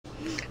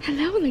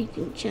Hello, ladies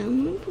and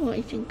gentlemen,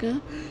 boys and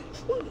girls.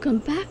 Welcome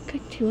back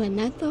to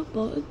another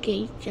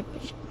Baldur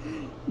episode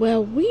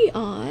where we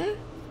are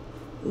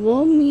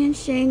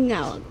romancing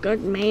our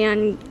good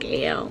man,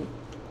 Gale.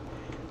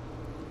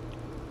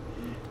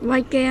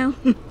 Right, Gale?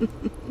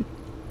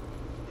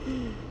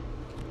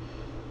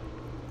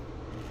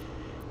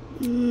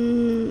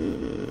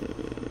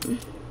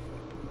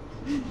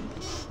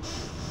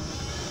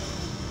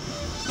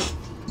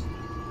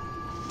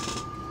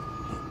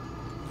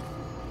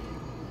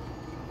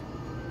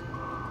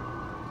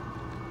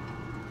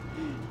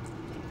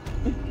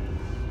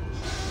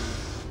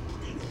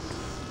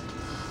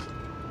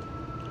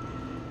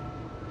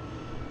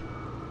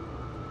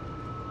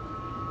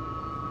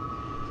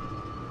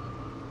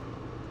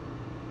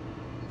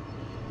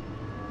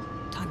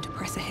 Time to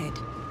press ahead.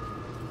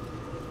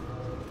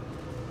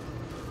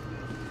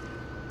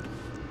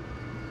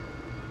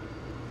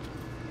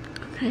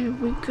 Okay,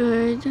 we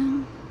good.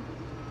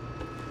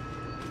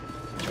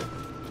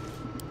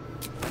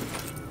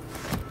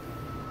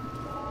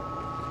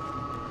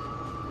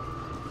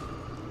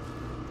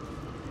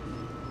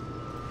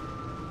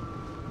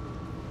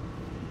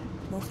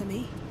 More for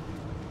me?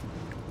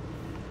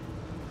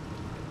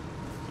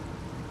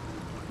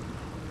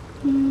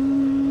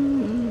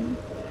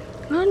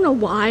 I don't know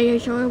why I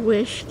sort of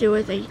wish there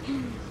was a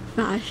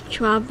fast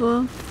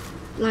travel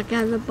like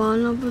at the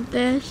bottom of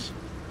this.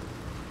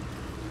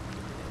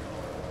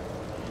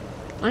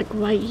 Like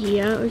right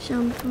here or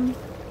something.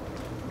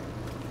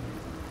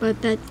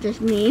 But that's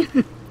just me.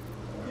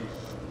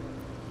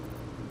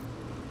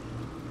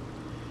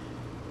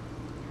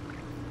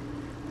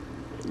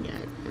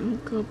 Yeah,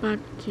 and go back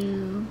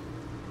to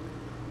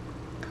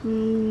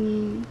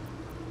cleaning.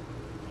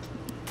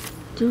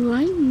 Do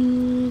I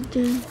need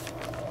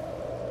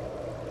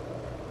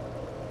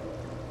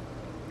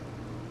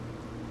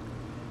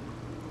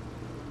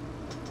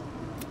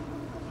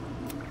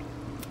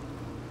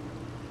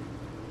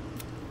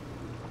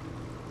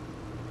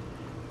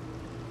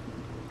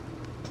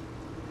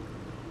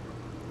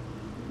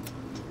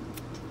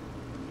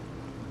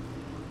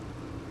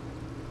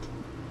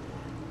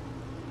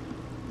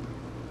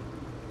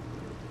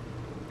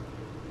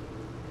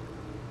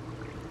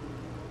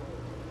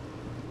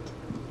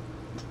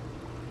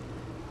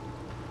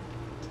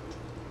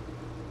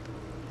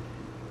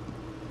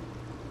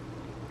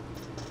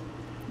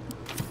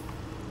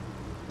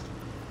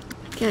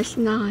guess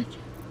not.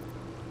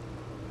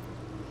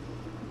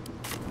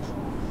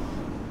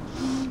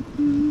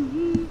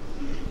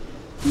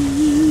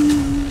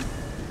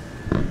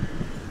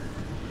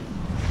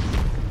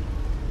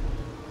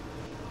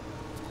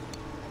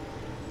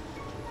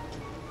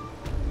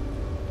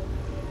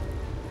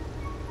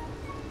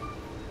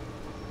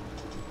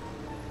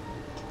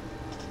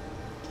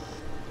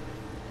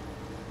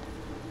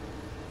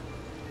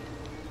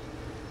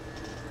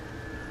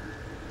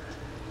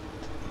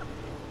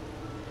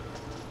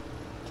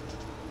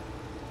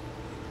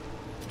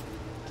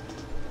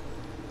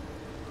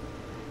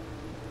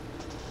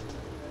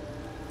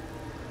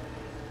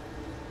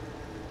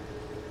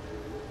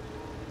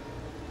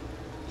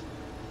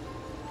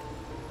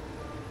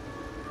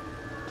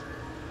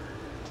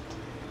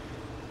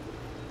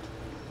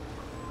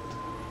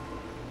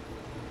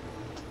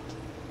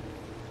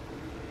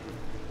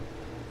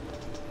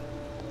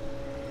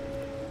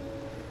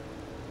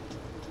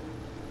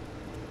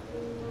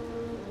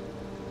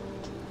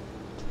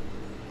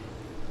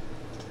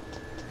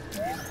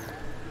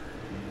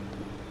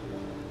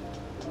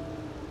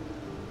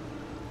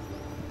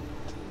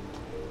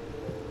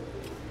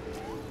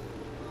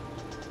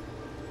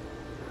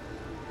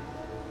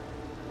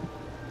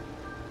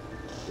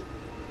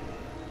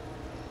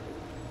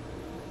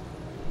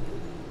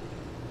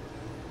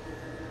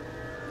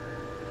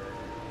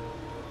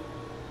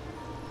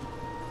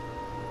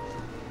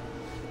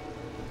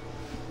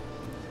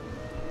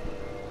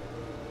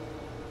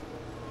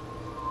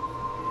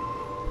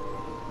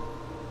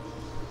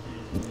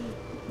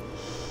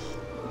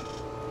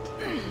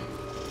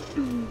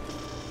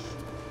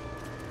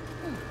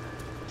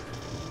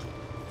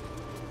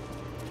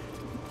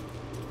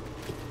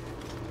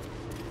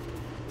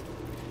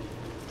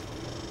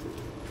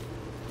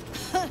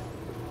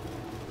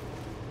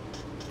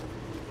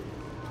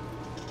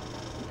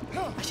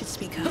 I should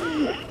speak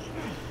up.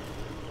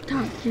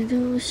 Time to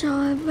do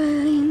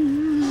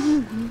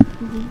something.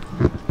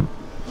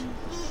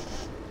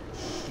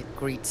 It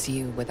greets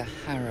you with a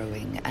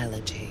harrowing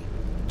elegy,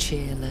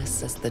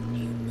 cheerless as the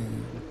new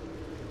moon.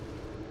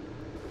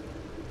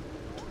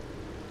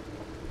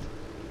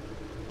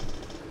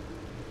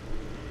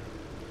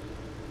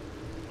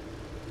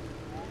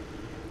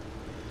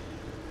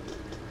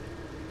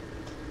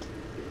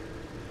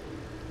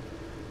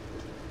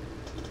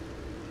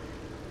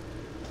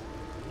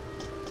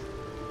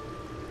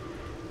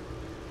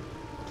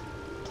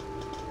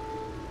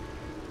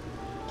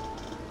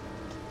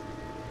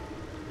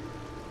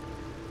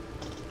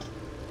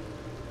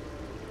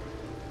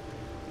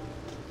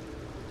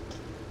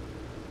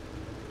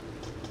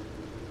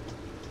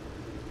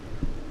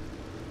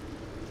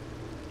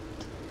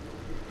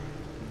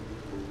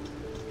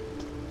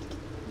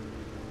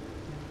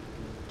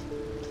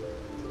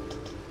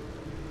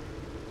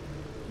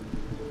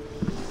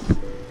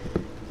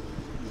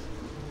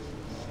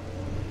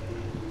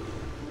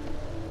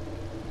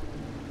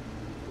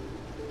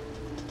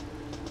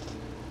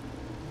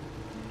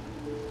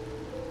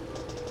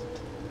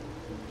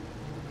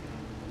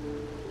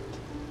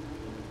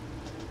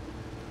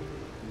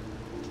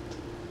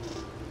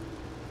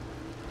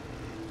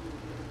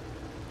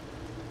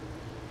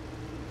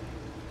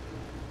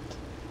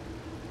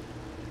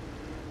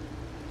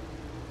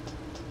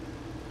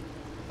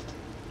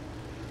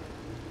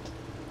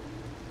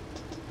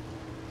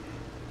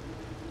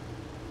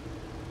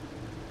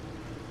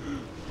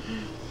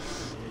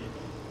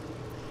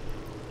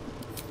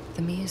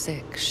 The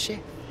music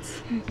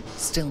shifts,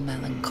 still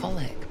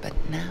melancholic, but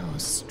now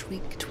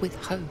streaked with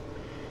hope.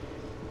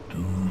 Do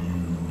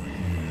you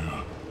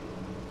hear?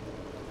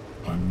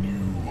 A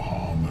new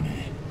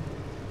harmony.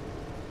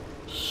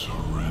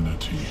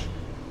 Serenity.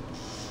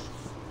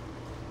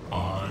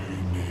 I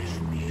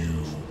name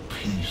you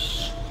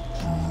Peace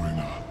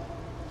Bringer.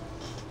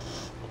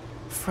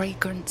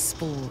 Fragrant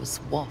spores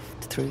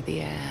waft through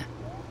the air.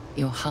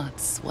 Your heart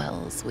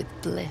swells with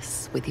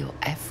bliss with your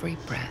every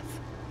breath.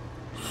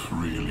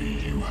 Freely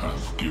you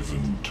have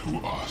given to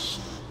us.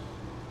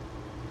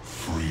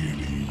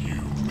 Freely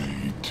you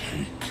may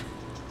take.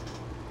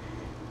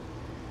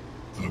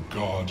 The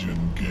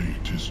Guardian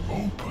Gate is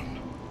open.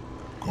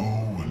 Go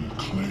and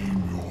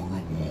claim your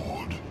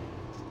reward.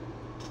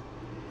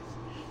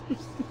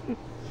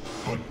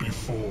 But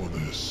before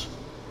this,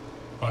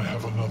 I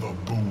have another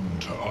boon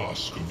to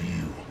ask of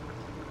you.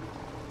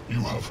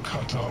 You have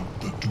cut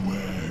out the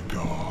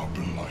Dwergar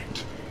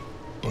blight,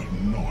 but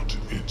not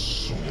its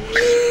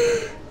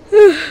source.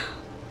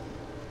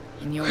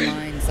 In your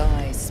mind's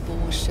eye,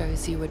 Spore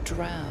shows you a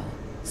drow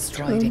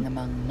striding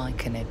among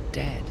myconid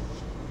dead.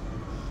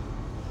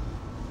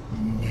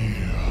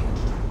 Near.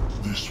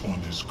 This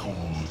one is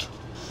called.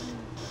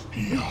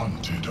 He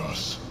hunted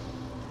us.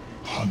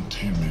 Hunt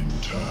him in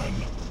turn.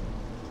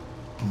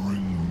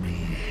 Bring me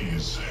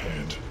his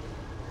head,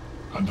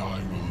 and I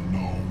will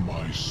know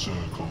my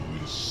circle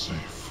is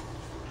safe.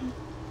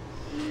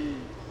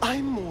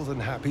 I'm more than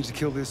happy to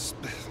kill this,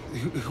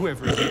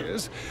 whoever it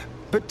is,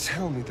 but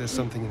tell me there's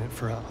something in it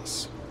for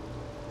us.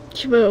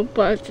 True,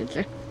 but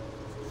The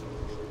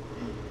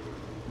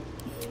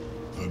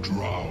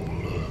drow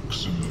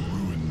lurks in the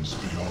ruins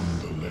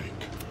beyond the lake.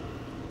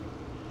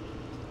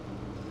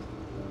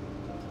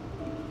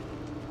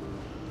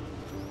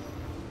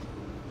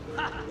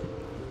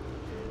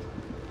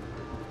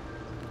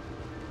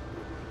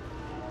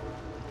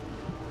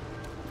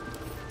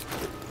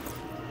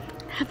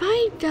 have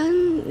I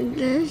done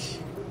this?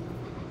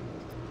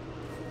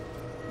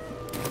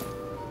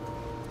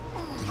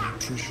 The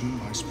nutrition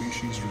my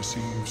species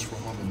receives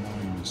from other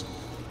mines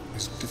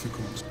is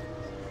difficult.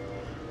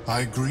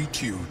 I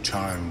greet you,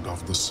 child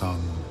of the sun.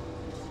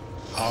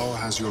 How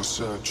has your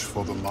search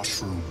for the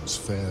mushrooms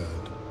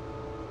fared?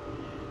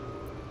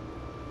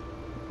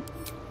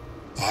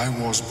 I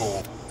was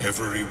born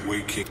every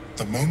waking.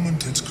 The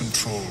moment its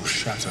control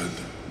shattered.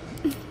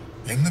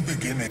 In the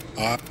beginning,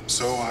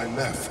 so I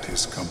left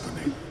his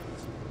company.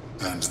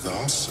 And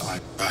thus,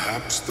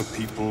 perhaps the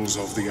peoples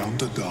of the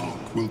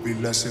Underdark will be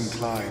less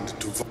inclined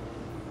to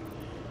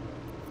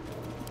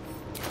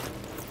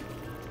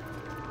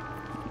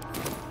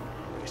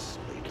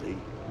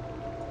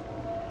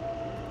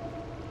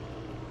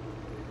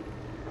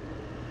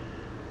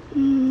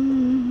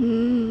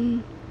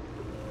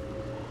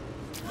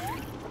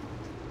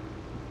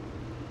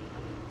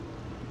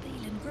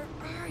Leland, where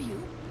are you?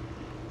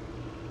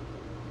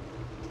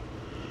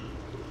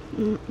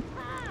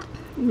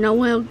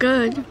 Nowhere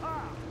good.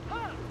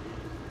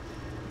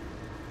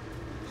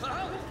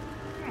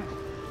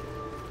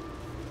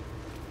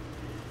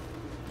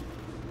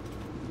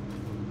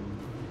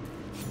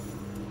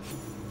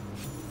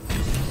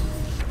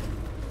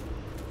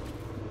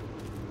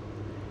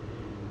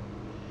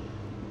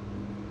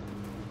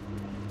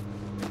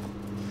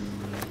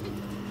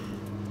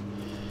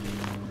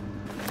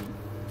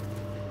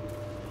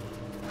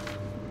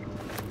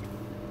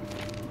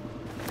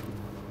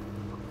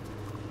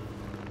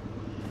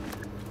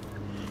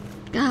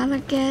 Gotta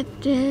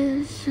get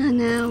this, and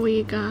now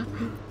we gotta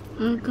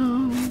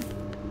go.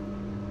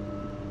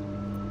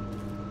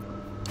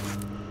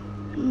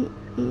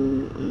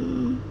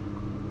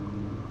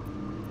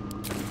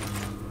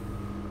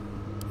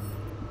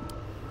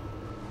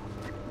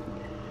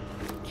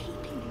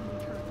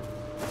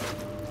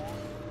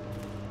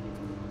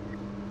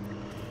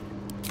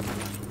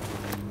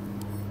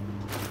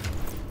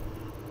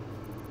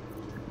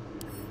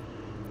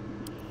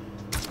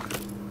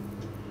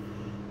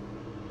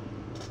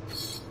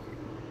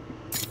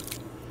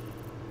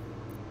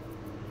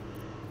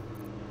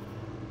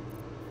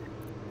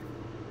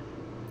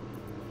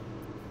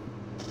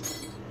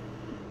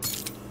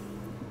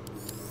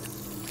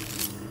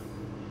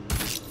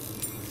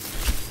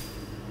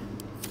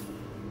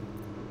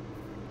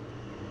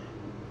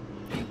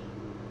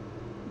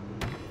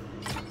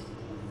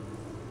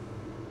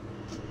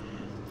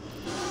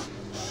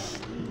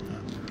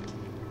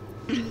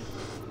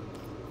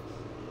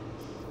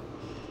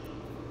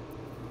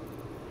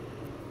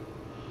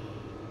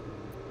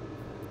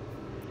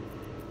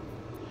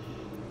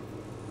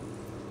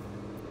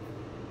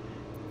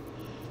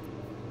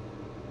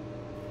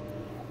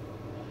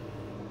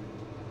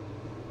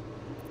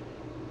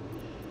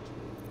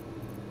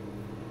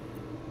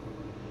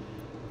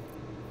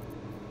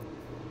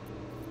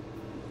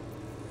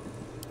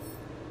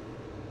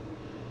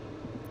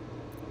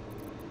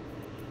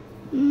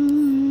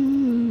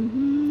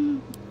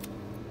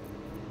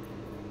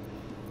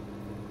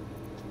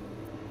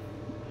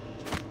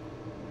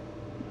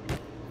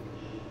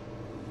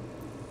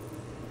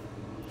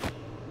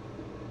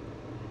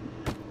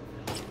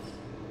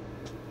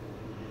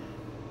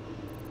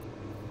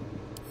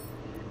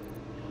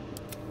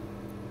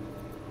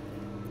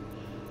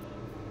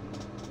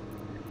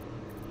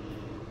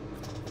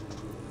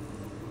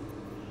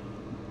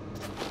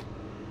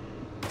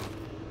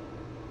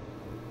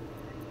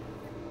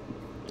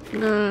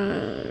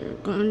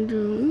 Gonna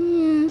do,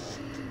 yeah.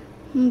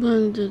 I'm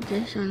gonna do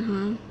this on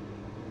her.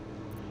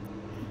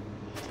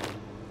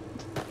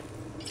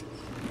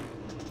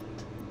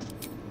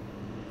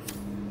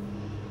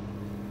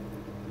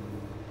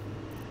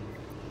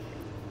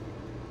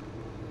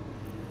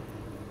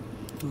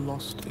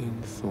 Lost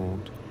in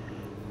thought.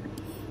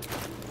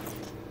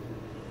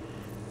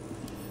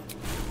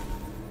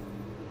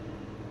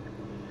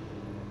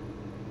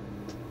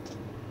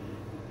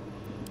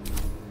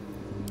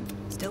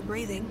 Still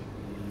breathing,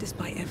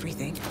 despite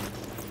everything.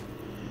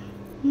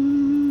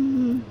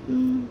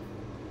 Mm-hmm.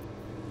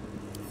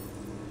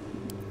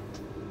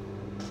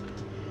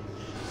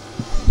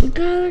 You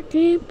gotta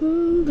keep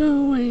on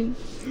going.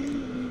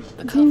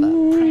 The cover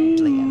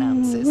proudly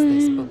announces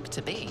this book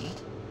to be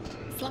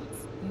Fluff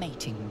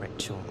Mating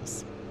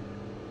Rituals.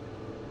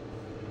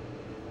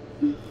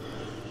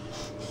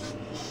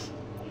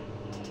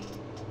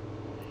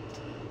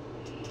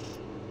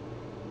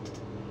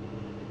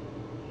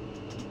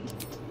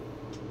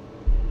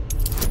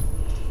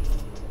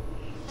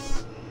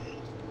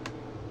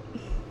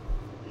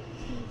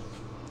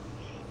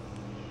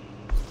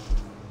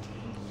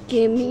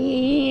 Give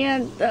me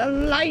the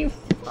life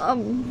of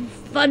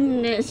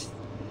funness.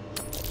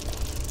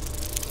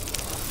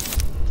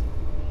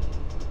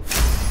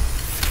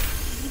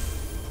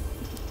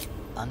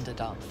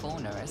 Underdark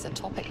fauna is a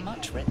topic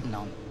much written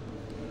on,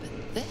 but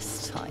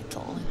this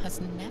title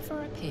has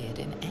never appeared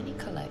in any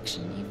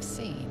collection you've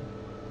seen.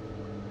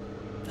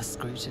 The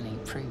scrutiny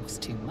proves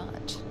too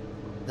much.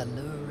 The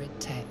lurid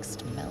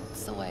text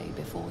melts away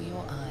before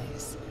your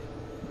eyes.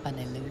 An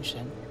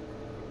illusion.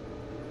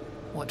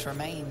 What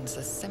remains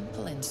are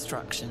simple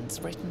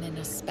instructions written in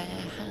a spare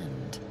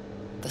hand.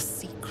 The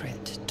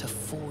secret to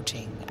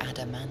forging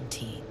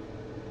adamantine.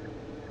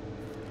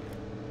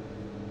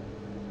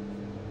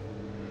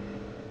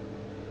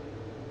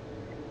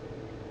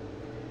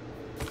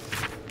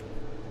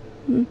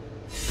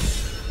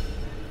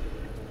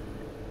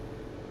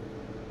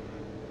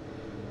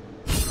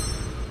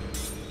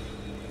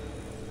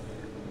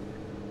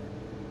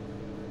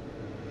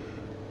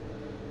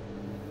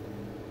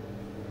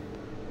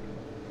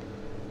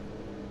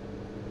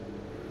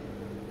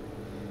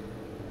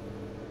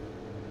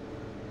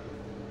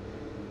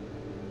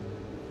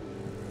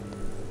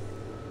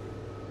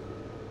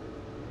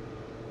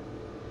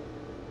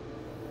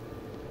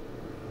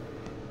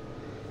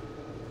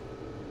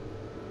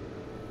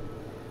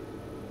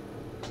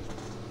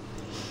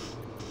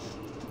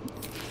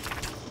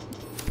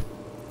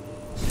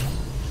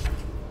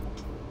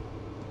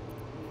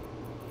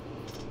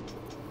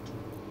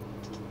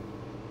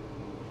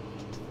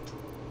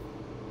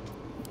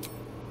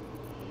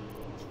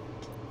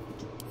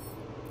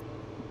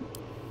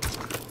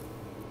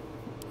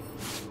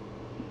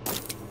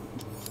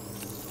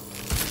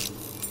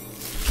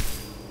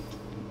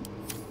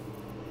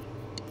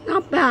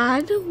 Not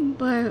bad,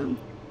 but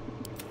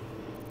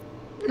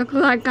look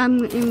like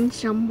I'm in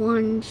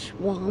someone's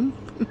swamp.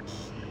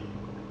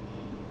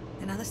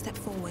 Another step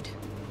forward.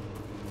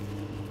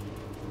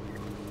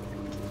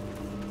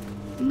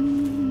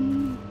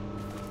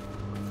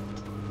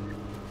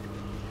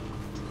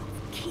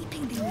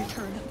 Keeping the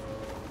return.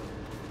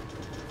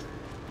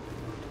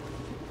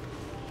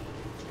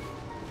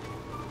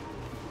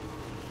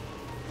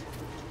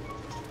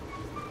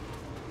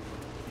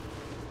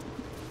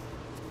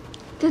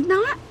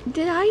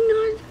 Did I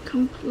not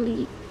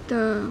complete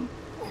the...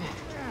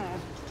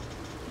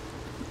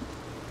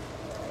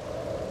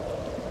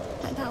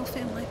 That'll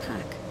fill my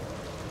pack.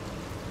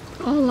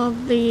 all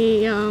of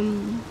the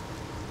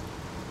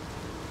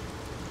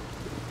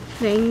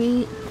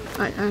thingy?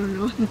 I don't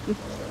know.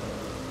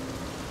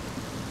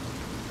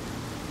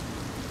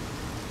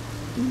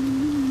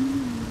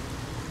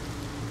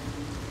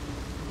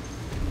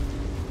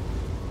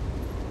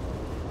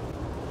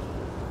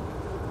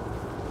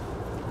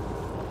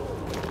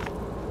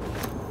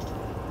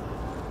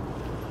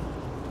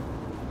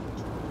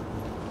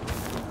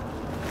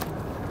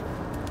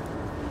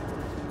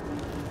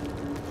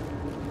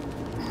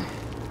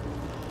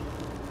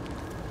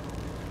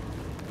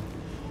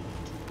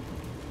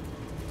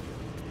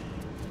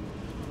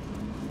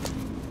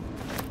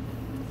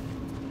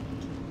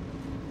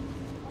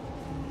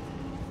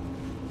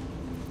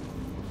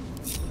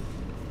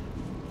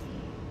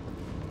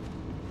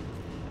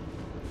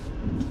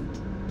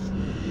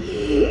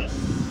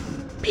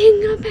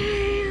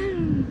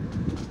 Ping-a-bang!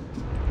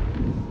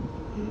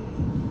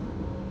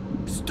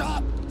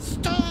 Stop!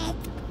 Stop!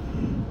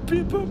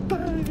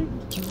 Bibba-bang!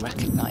 You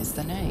recognize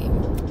the name.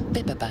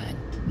 Bibberbang,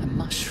 a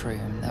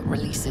mushroom that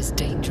releases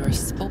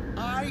dangerous spores.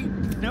 I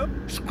know.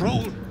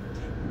 Scroll.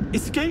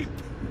 Escape.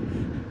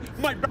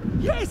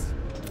 Yes!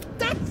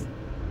 That's...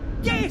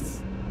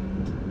 Yes!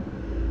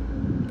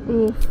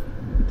 Ooh.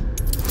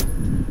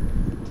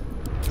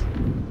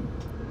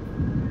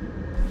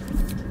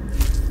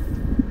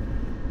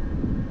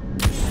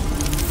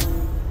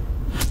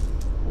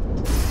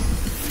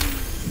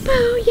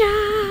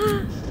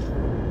 Booyah!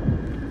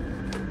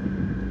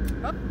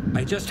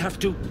 I just have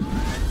to...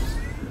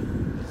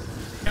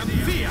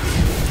 Fear!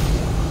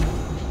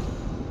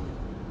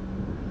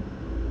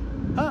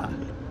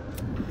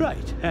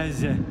 Right,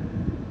 as,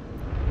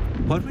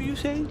 what were you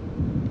saying?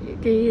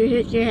 Do you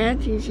hit your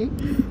head using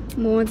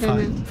more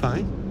than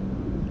Fine.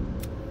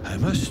 I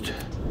must...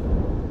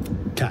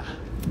 Ta.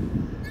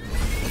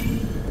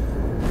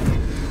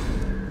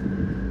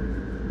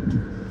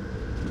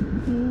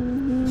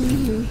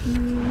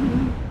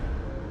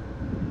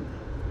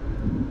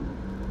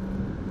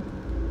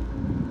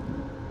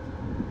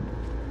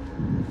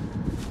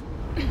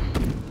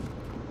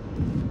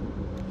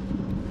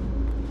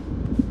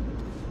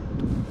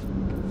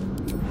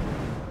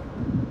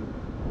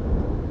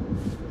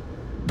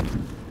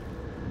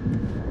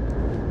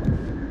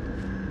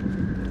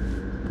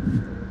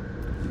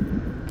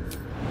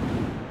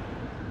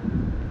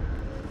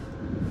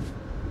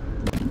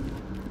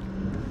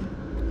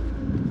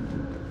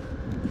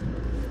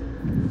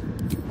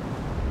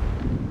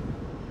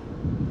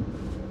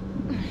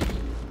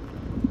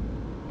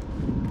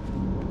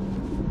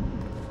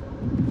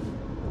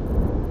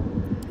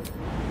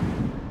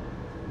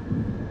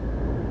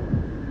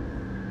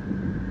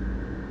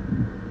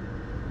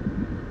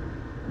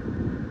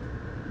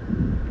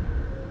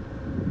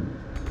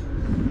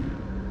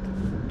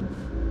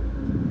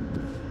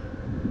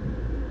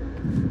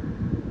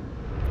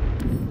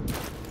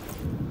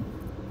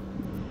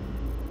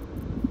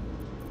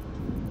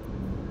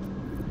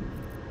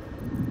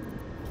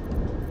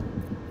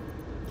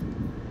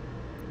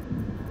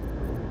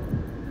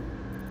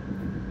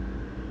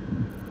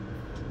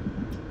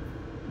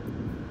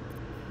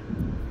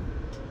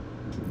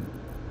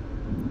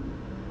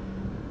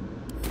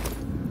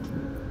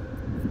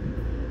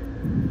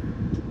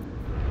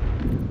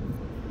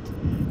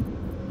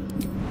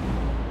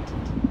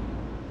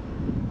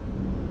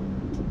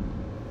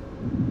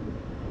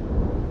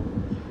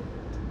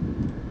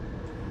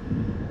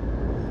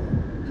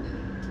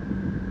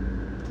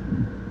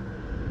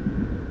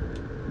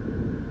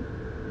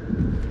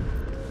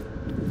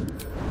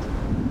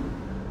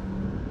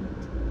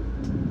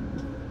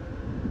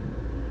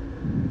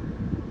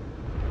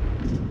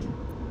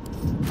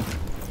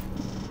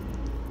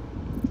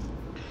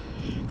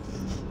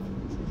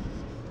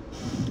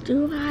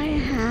 do I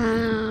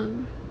have?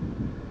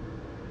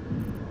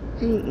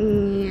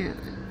 Yeah.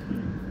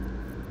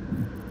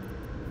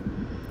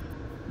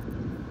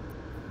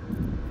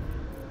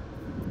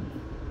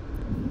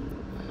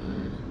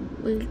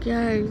 We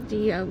got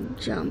the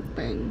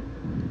jumping.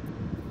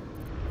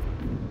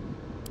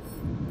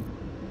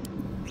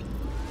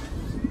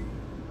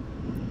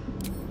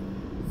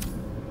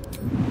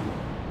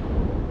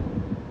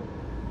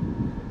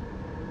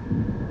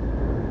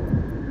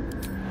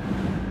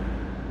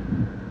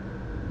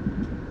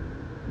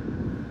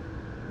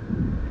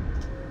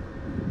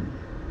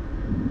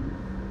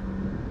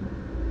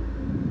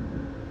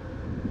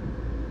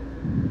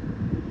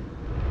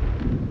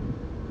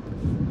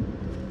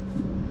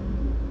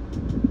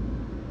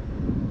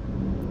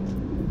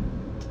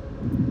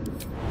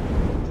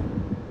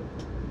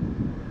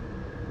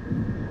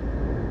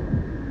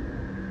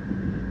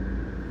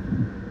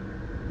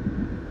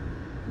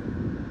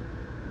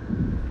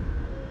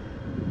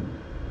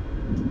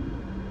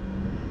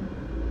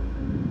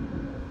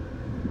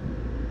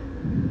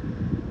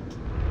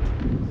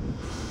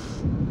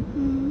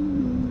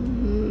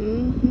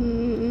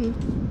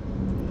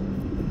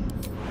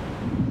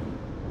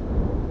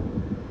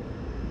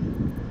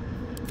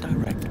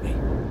 Direct me.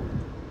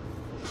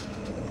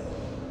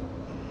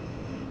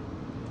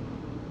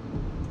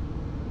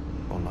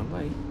 On my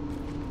way.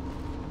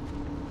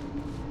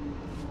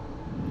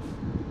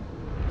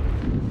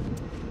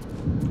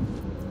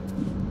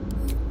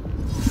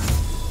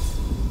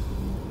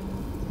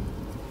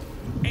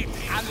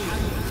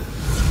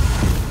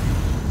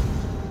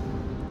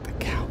 The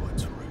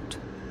coward's route.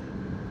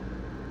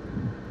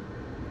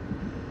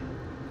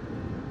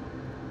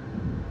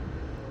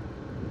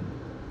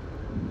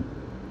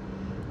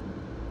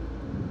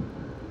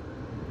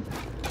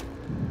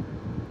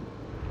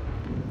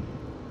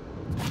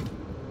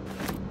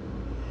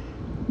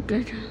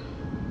 Good.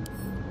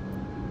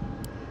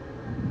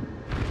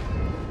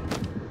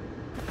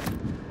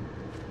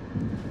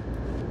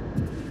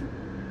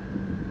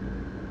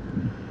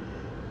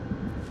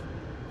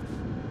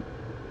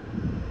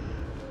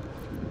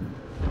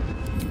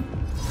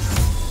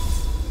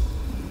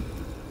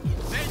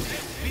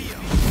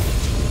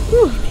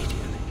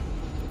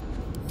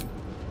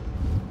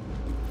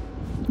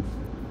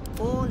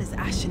 All is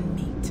ashen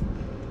meat.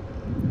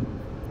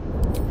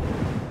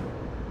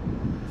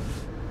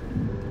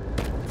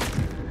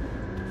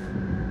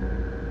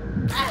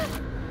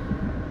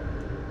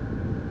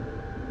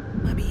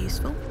 Might be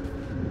useful.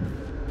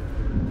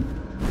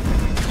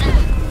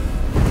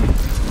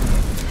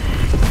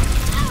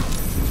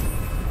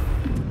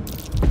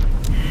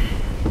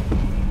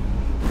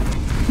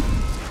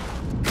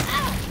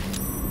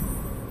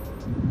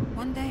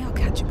 One day I'll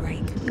catch a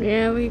break.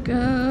 There we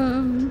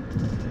go.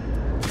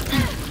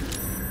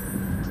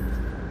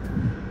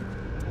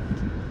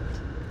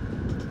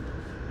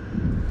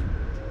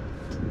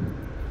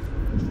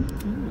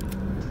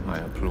 I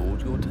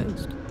applaud your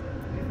taste.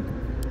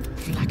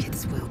 Like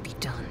its will be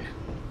done.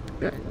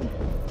 Good.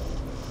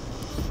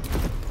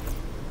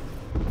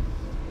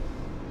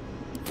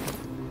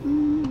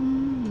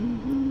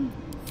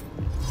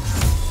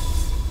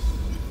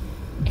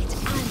 It's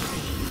Andy.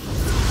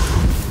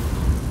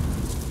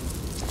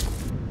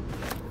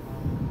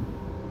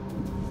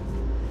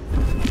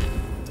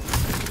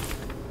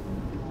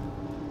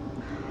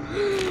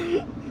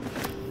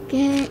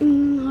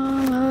 Getting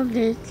all of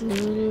this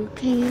little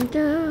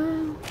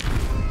kingdom.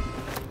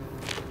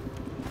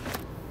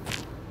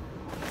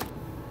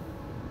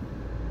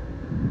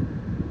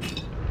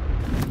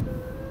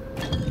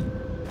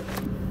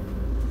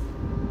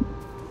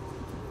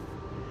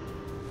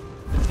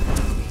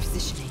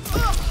 Repositioning.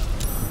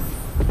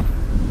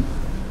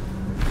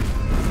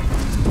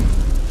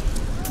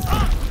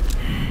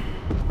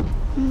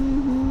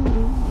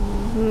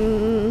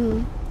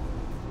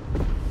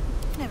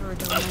 Never a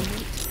dull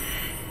moment.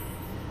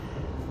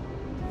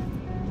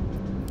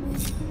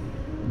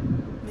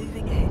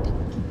 Moving ahead.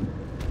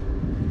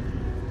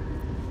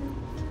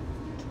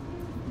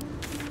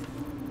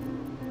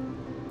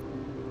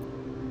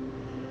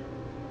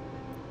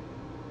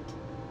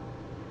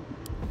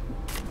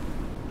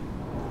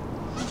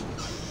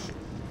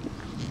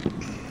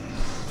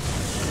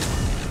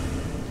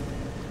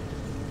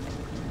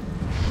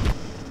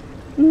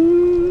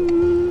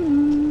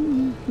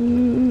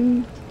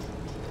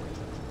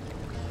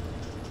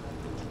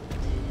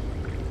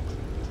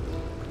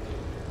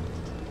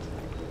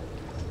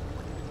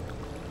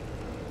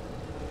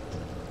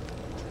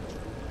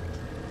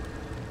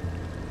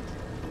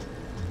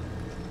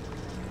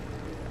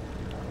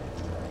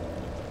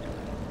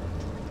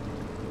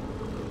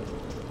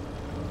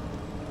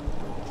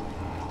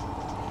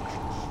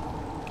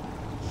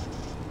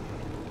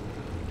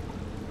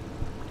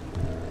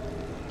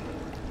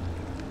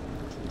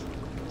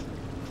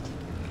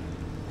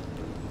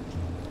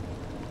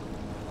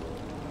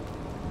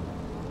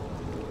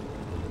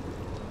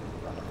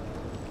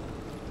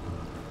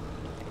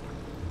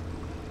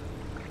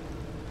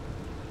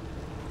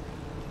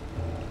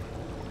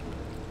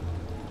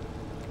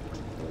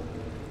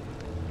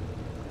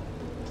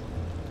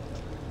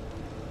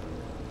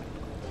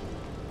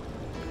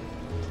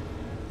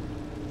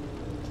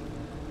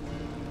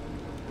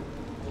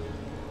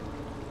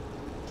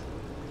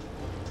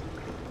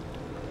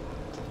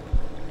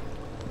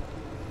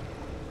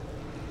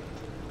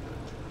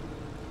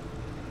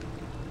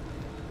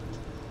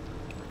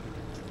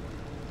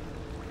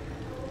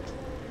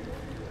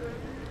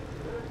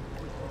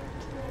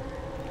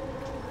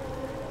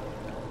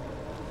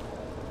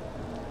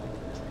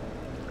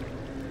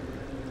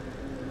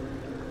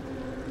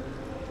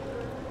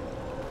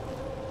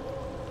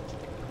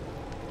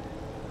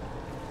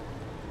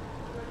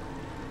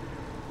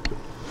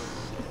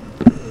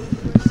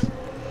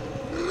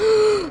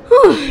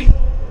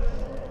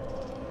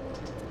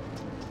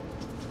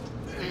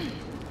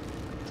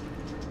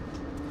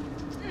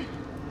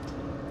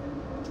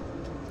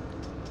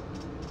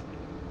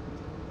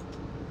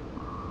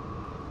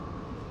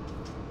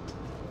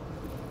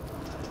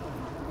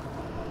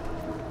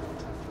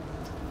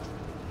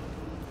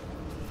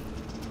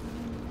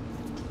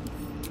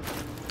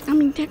 I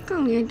mean,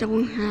 technically I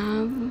don't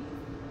have.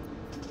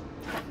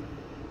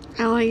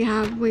 I only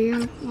have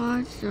weird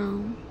flaws,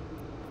 so.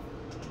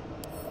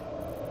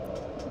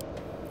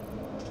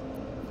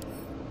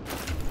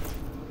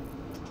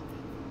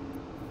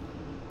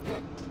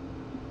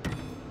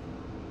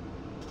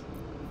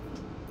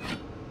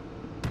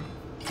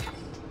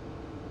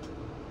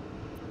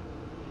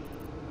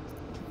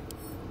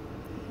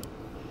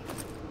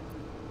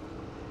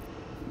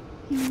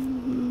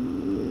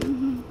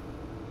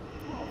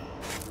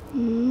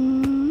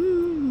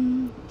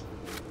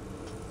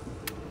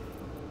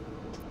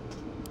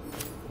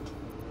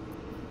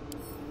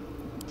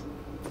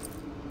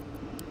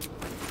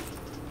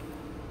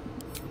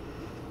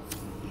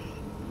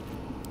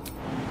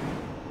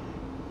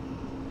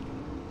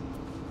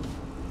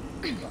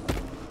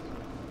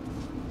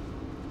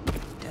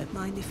 Don't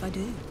mind if I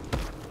do.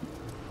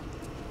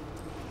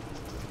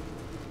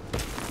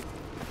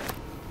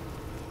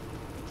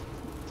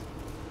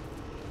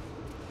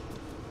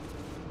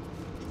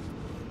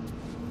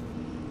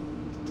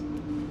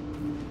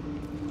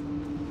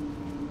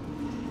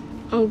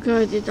 Oh,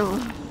 good, it's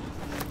off.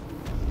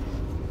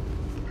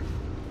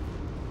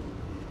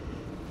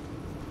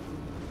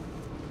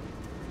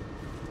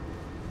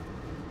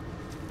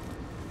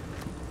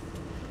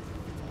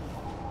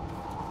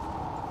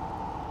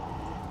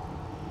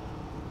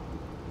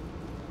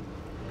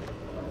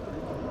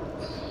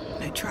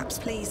 No traps,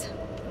 please.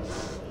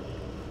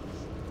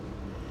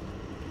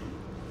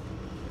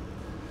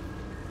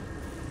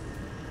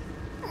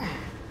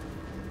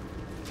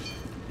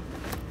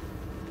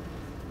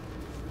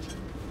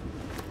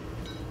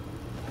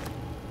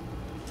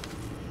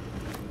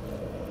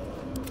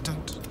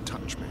 Don't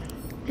touch me.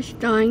 It's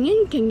dying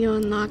in. Can you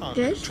unlock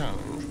this?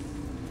 Challenge.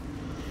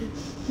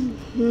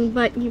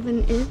 But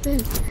even if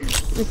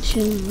it's a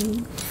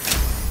challenge.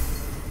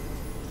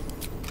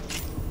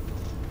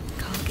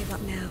 Can't give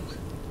up now.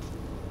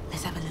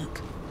 Let's have a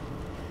look.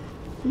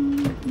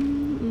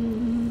 Mm-mm-mm.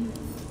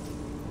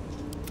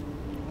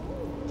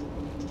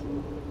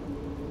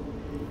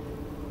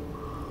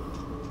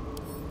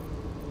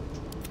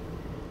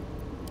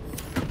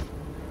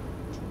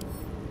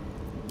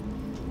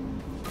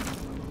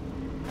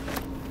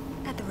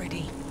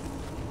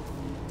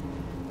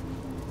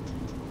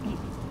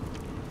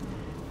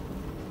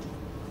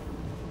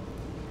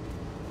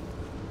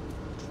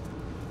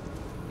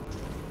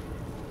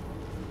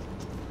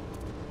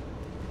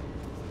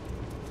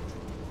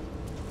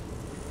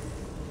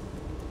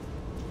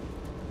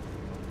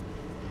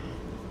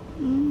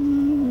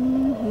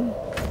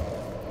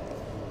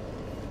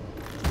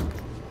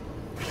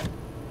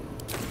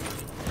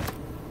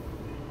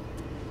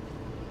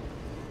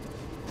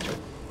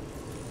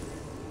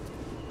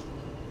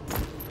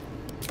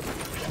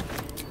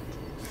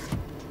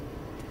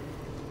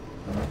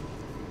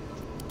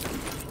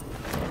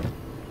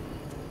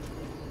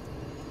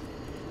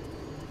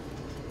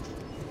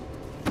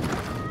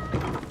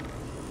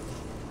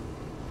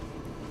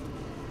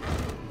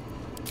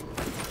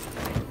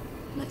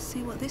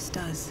 see what this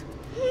does.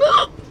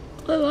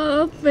 A lot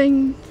of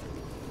things.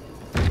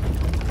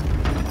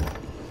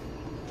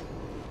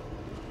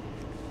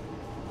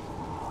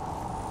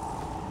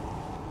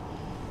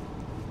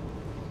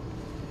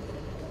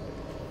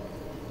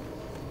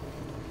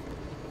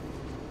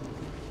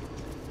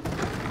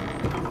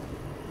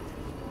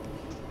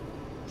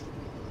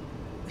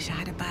 Wish I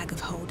had a bag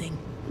of holding.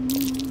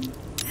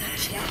 That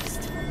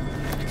chest.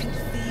 I can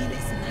feel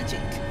its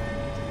magic.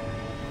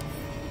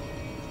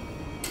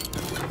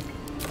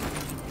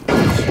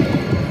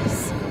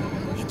 Yes,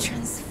 it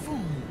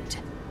transformed.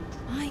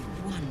 I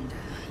wonder.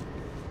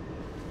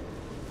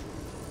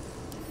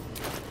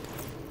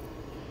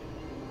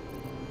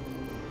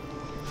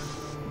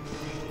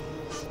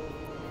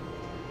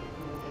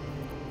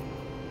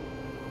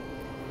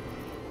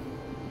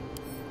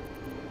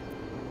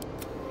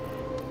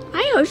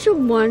 I also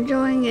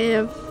wondering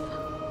if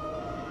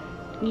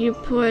you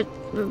put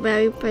the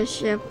very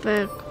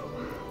specific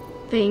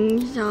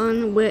things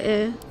on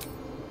where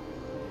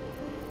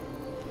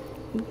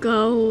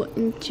go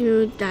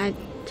into that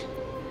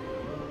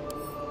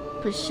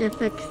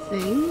specific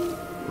thing.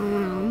 I don't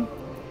know.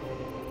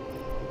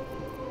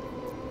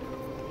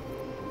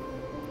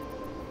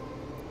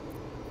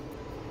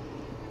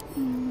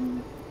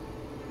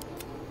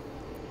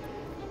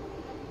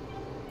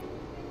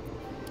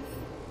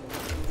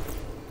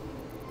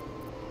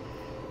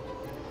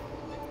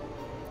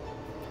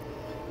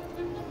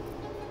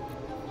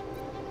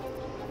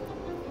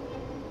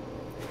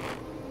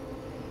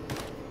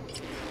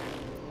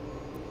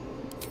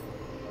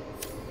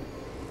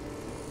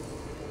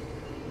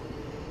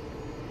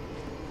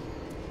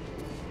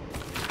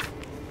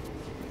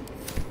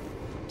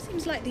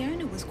 Seems like the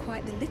owner was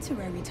quite the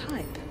literary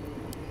type.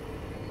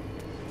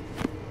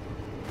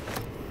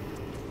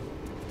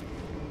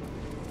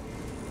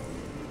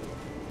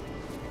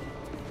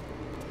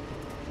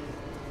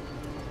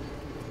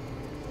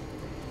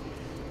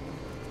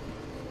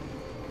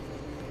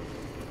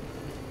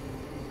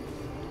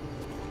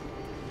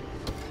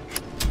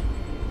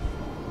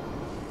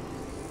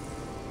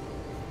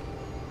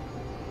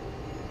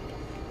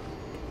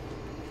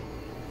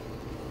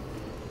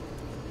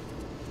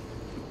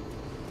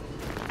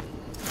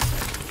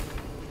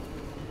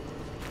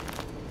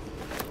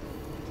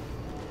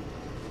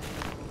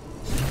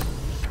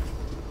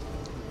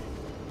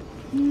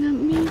 Let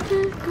me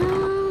just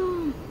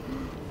go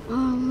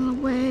all the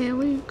way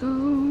we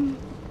go.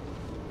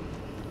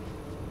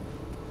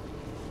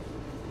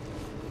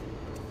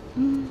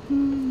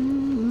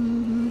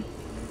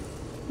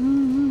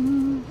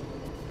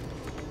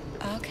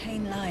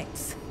 Arcane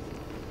lights.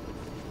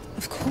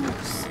 Of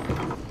course.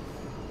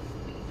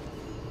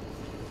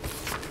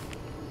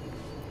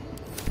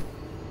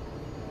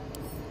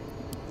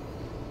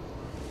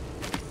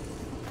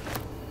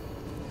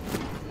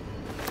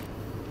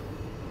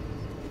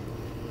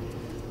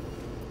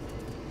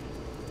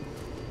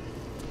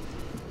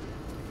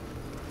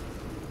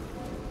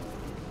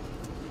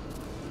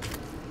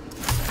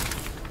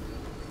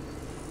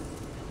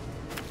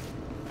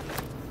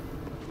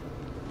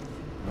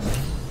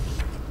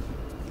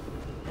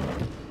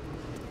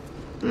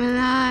 And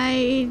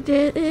I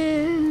did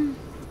it.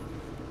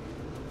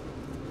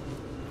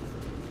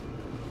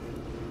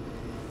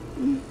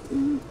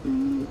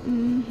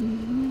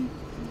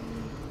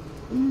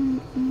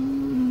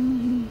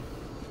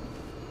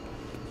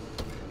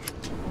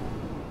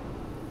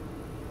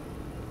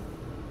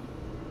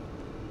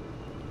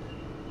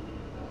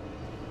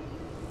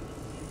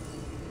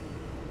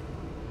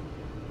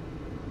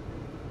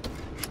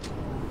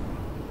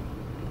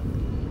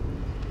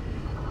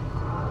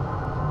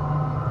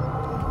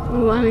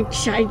 Oh, I'm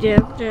excited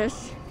of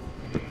this.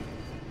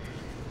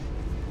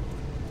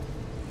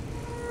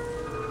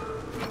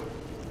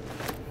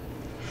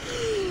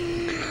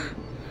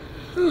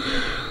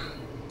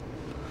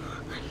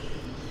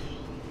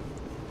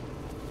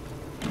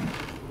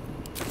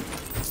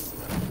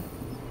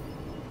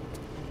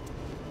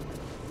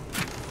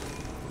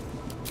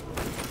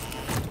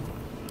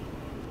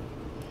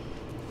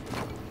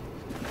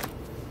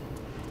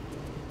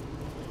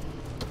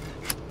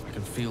 I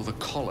can feel the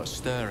collar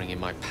stirring in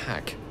my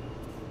pack.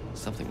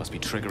 Something must be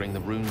triggering the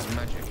rune's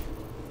magic.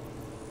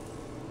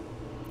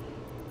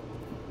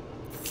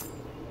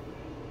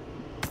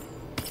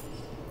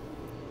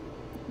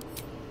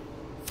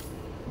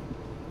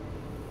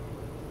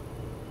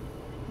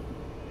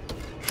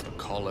 The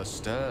collar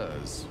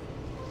stirs.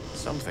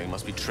 Something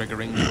must be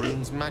triggering the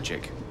rune's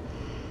magic.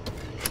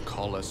 The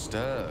collar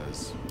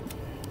stirs.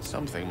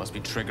 Something must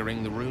be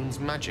triggering the rune's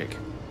magic.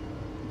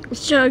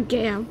 Sure,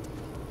 Gale.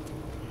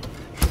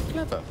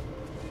 Clever.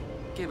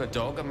 Give a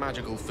dog a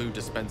magical food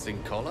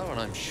dispensing collar and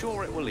I'm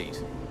sure it will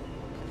eat.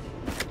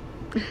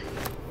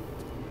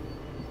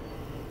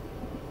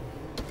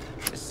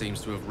 This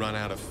seems to have run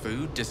out of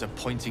food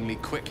disappointingly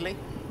quickly.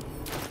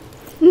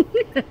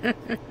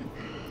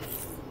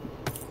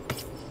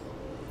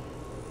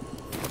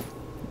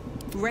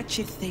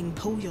 Wretched thing,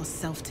 pull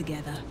yourself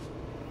together.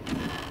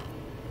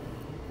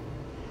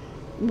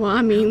 Well,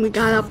 I mean, we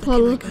gotta How far can I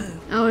pull.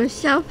 go?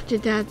 ourselves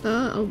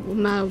together, no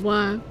matter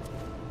what.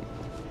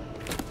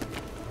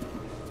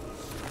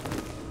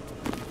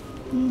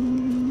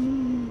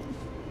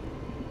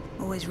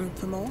 Always room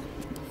for more?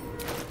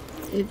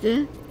 Is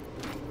it?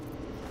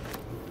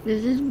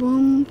 Is this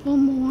room for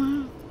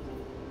more?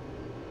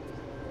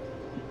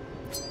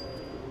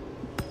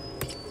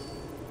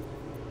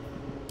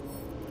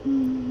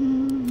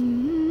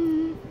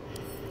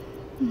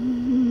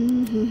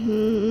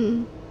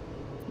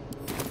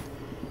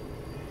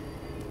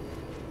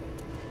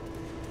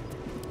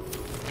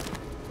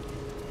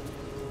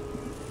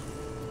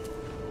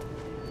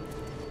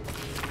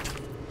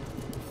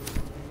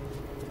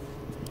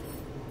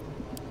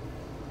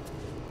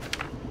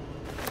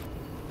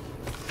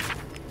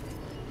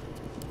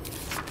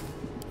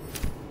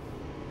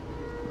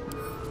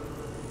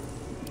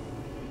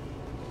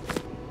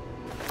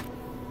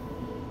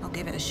 I'll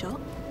give it a shot.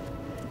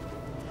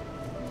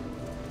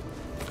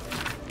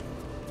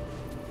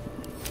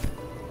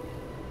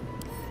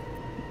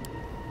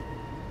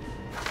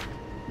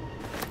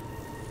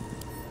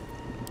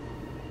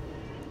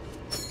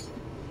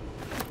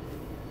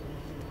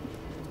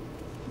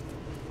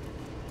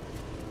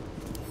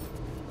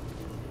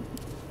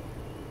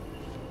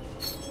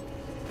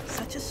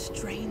 Such a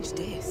strange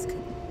disc.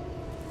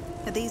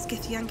 Are these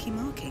Githyanki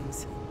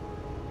markings?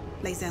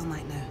 Lae'zel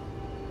might know.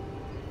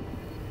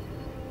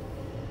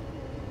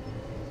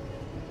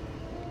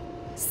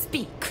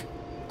 Speak,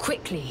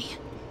 quickly.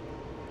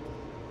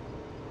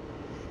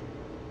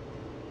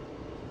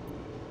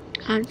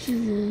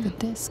 The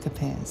disc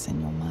appears in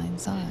your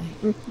mind's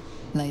eye.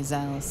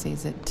 Lae'zel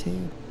sees it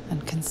too,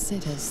 and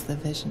considers the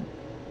vision.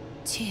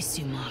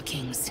 Tirsu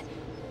markings.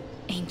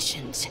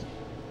 Ancient.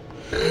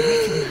 I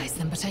recognize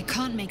them, but I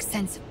can't make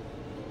sense of...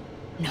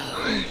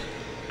 No.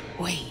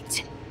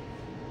 Wait.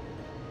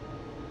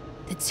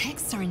 The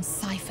texts are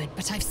enciphered,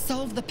 but I've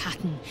solved the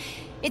pattern.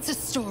 It's a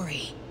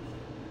story.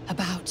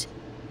 About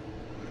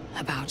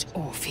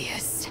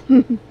Orpheus.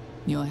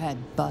 Your head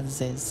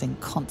buzzes in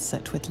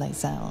concert with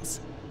Lae'zel's,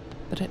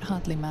 but it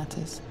hardly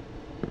matters.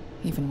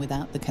 Even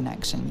without the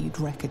connection, you'd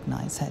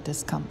recognize her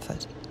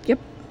discomfort. Yep.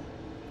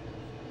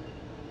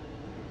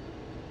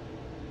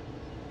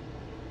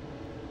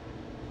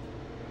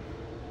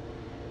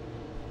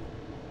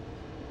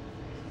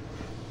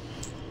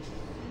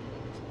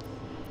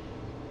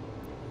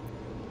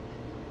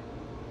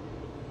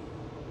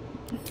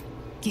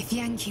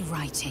 Githyanki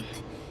writing.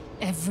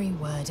 Every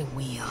word a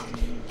wheel.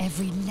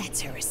 Every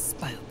letter a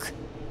spoke.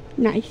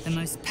 Nice. The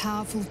most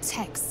powerful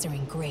texts are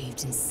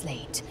engraved in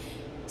slate.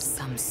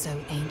 Some so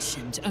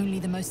ancient, only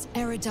the most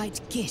erudite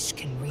Gish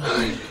can read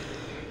them.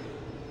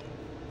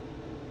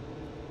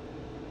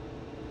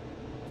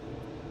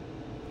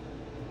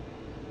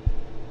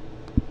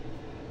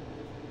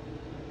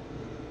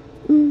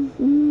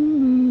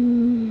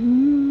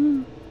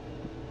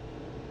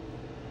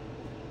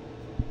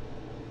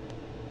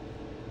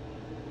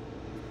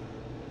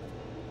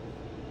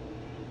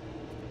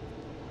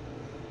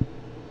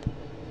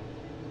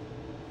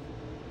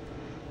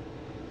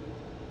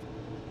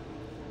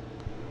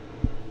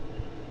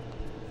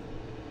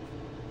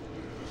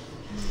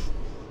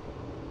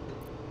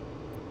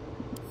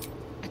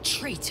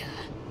 Traitor.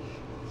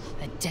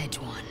 A dead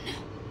one.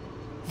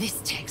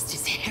 This text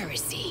is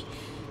heresy.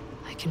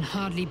 I can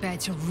hardly bear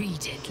to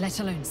read it, let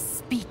alone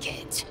speak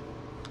it.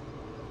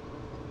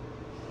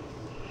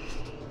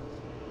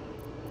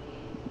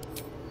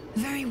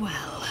 Very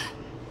well.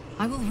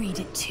 I will read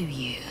it to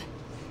you.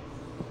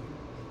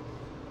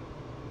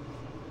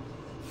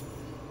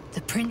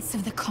 The Prince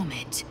of the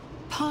Comet,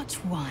 Part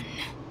 1.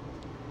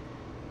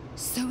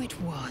 So it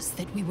was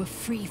that we were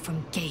free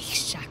from gale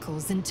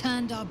shackles and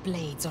turned our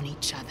blades on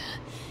each other.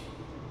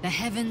 The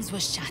heavens were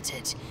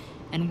shattered,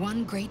 and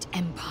one great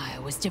empire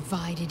was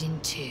divided in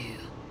two.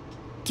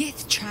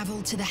 Gith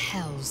traveled to the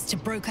Hells to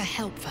broker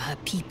help for her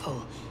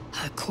people,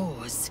 her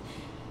cause.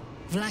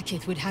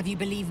 Vlaakith would have you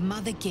believe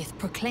Mother Gith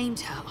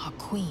proclaimed her our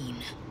queen.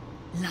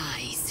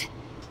 Lies.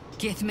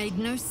 Gith made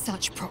no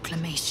such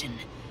proclamation.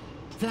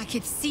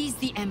 Vlaakith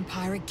seized the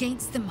empire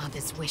against the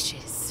Mother's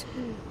wishes.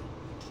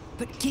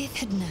 But Gith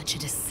had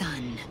nurtured a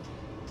son,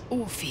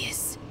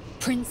 Orpheus,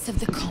 Prince of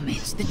the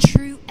Comet, the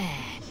true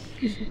heir.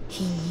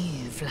 He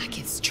knew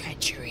Vlaakith's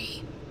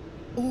treachery.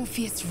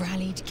 Orpheus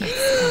rallied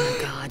Gith's honor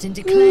guard and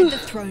declared the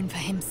throne for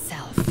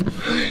himself.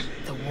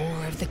 The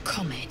War of the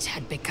Comet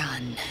had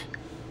begun.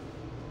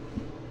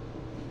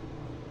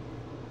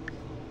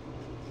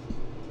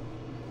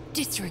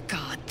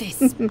 Disregard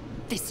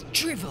this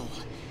drivel.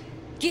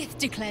 Gith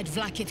declared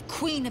Vlaakith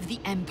queen of the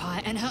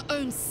Empire, and her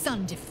own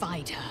son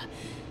defied her.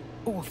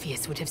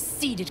 Orpheus would have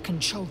ceded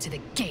control to the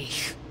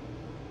gale.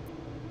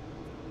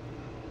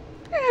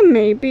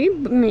 Maybe,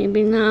 but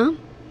maybe not.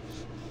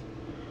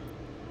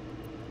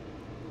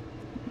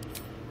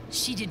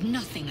 She did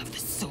nothing of the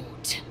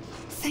sort.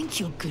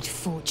 Thank your good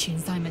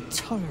fortunes I'm a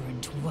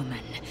tolerant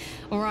woman,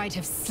 or I'd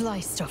have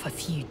sliced off a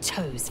few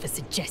toes for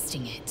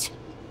suggesting it.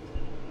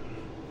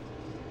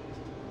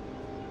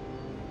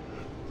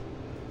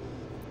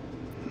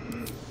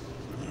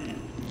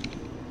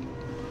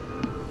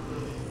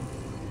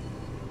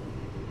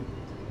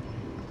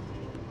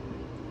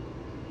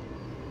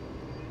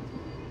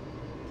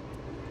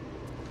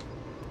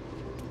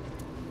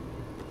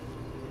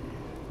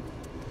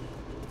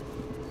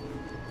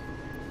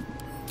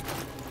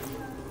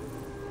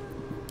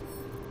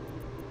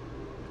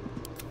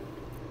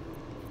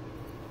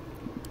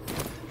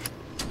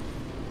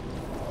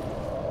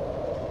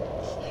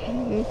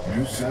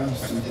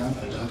 sounds too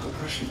dampened like a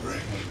pressure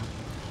break.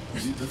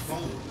 Is it the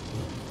foe?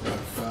 That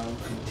foul,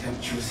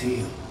 contemptuous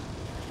heel?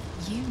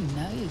 You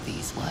know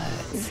these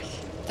words.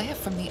 They are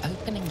from the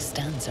opening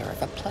stanza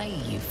of a play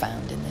you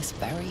found in this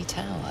very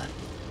tower.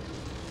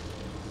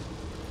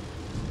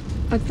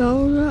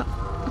 Although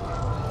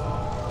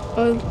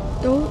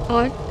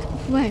our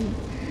friend,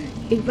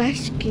 a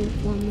rescue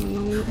from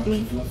along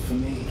me. Blood for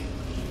me,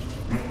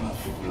 not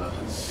for blood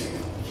and steel.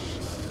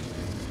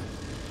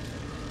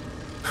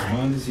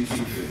 Command as you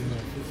see fit,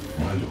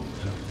 my lord,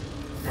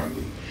 my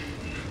liege.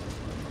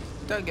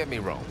 Don't get me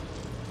wrong.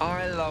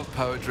 I love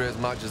poetry as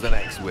much as an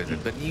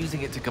ex-wizard, but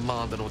using it to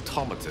command an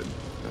automaton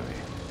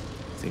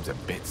seems a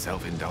bit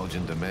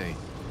self-indulgent to me.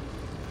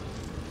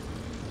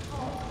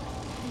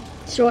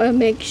 Sort of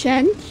makes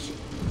sense.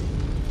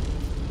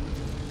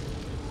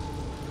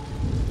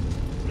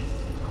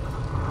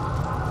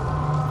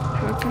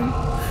 Okay.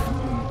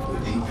 The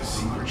deeper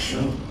secret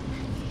shown.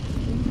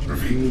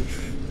 Reveal the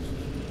truth.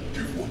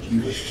 Do what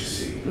you wish to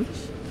see.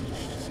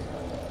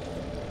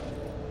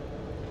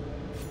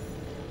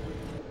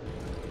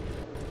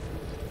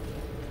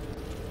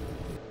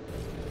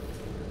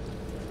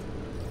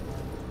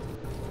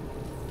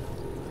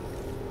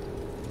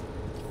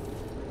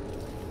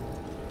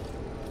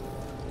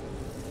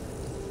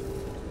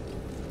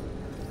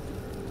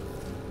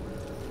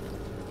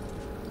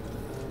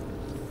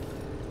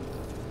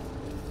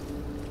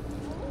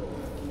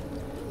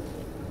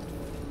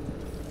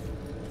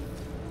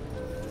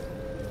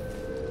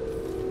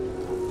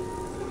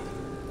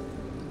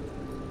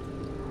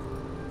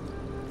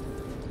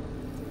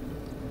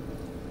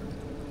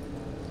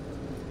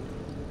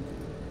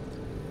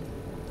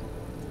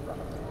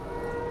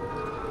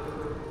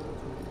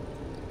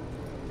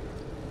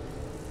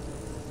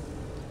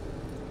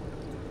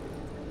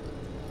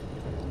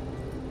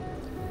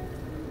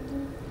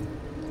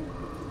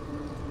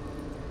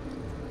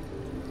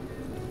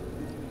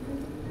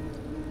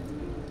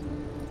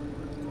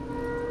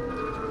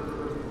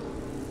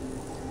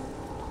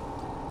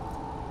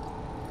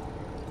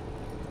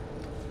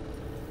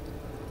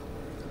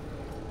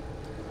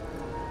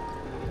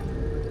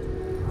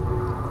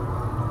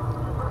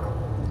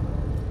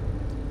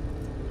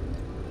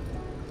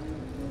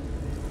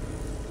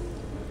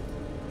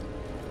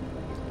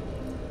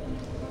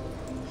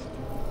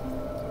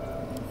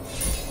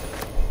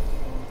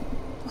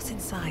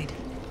 Inside.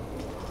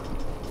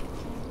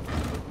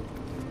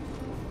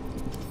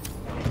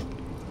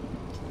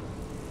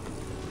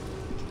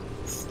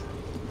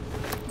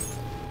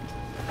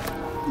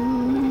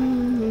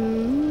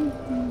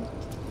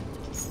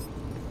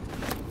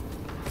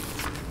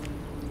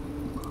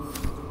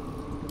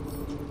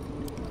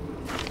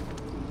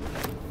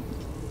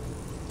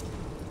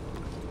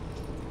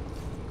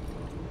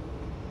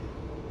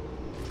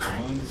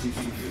 Command as you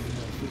see fit,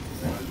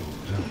 my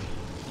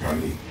lord,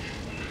 my liege.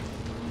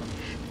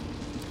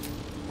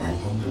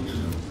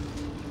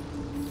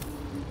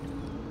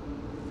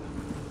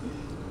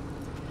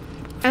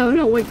 I don't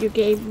know what you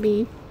gave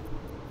me.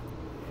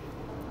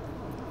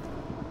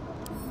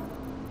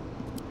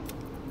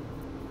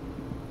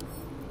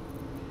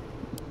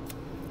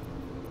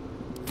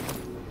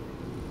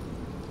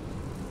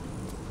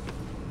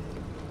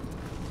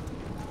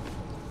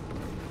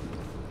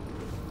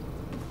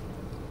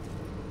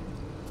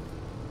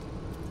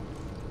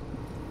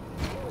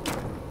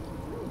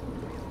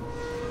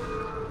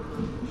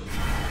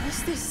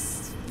 What's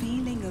this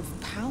feeling of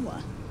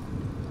power?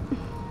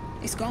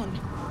 It's gone.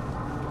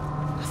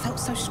 I felt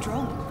so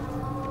strong.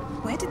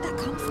 Where did that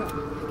come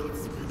from?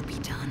 It's will be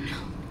done.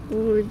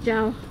 Oh,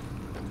 yeah.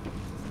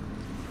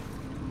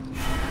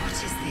 What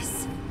is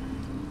this?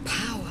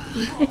 Power.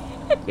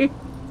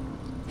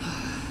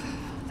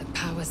 The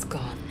power's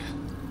gone.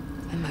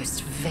 A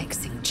most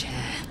vexing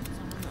chair.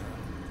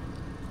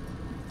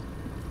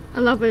 I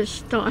love it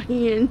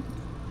starting in.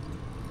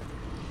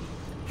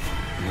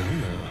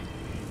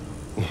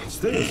 What's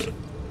this?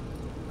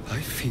 I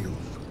feel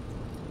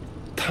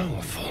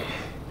powerful.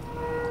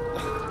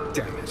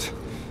 Damn it.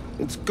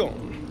 It's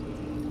gone.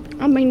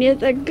 I mean,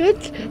 it's a good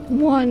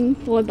one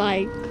for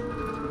like,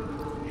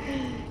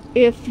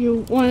 if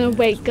you want to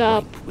wake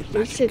up,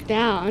 you sit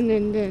down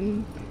and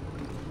then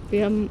be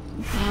wow.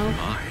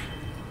 My.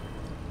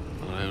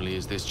 Not only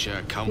is this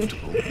chair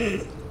comfortable,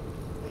 it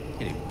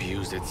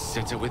imbues its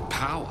sitter with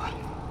power.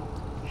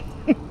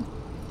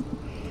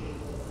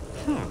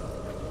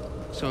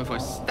 So if I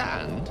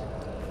stand,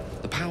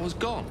 the power's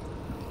gone.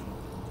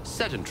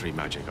 Sedentary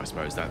magic, I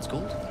suppose that's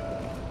called.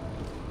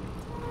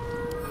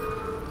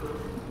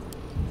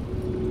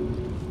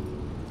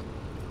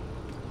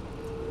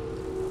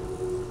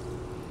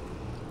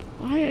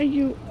 Why are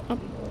you up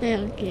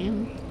there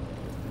again?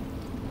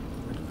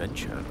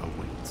 Adventure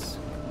awaits.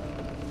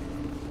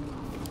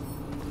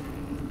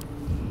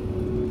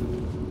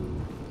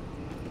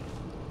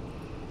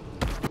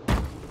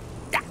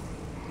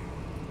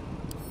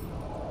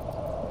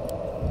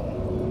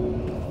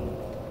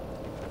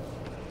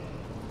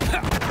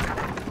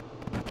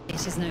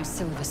 It is no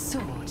silver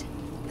sword,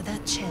 but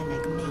that chair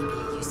leg may be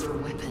a useful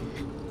weapon.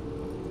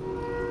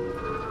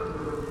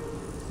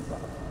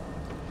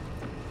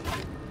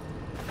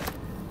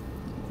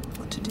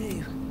 to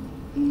do.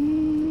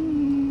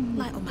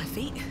 Light on my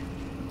feet.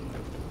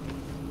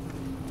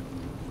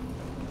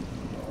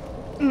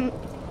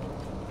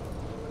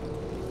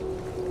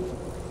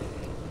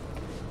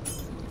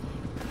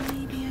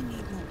 Maybe I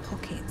need more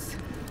pockets.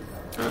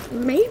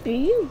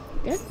 Maybe.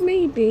 Just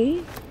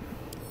maybe.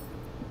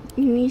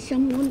 You need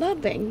some more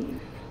loving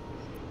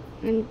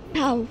and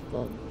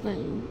powerful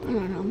thing. I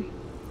don't know.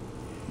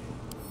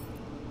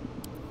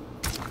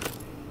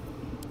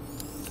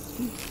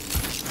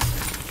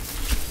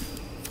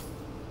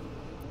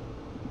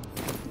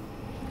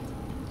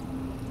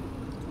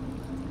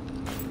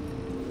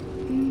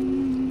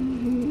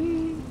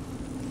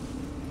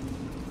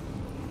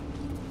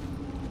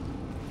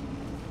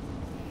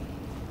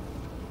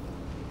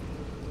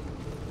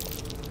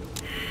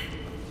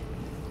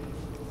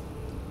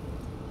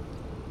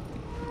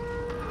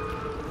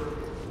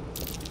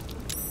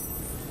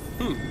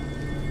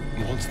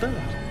 What's that?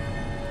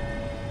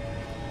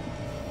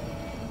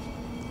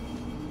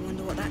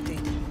 Wonder what that did.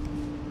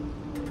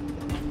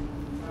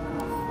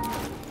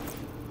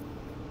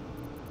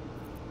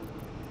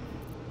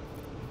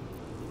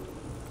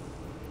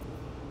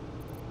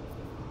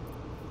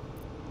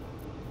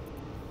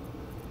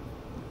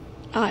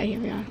 Ah, here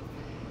we are.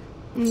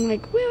 I'm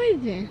like, where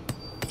is it?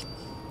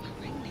 A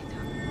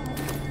ringleader.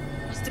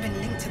 Must have been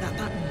linked to that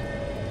button.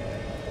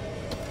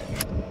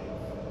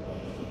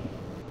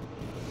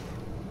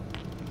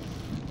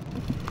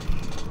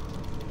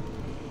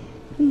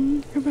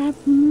 About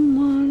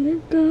want to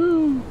go.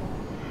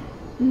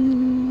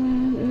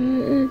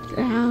 It's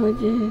out.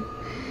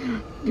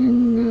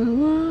 Didn't know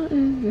what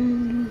is it.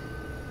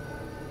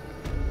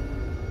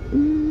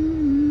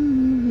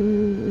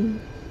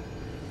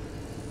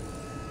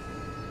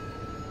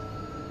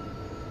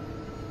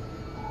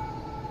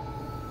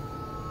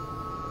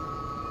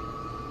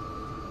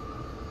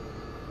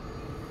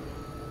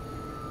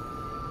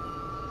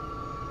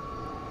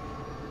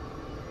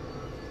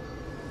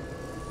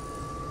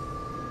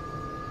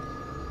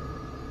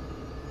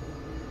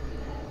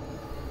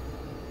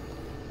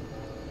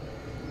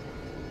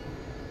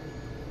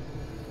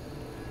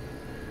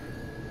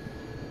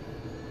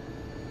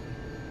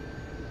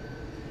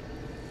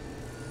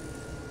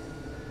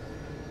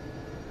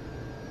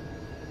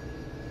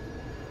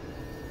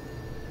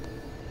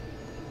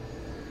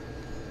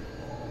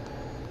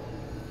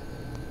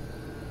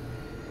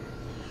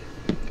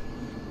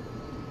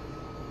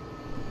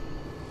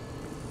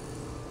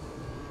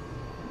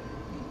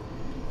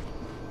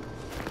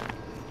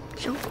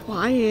 So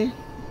quiet.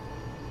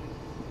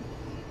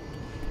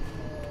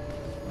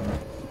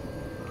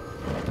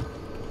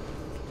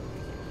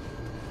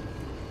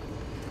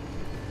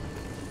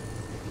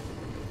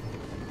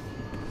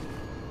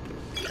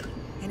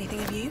 Anything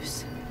of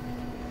use?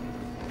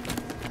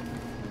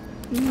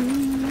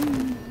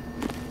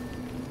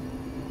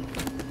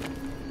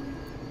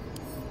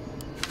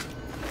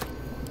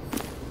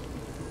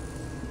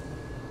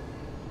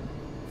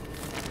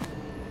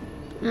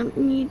 Let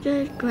me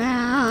just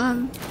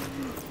grab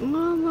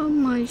all of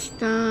my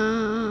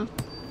stuff.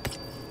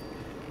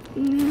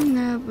 You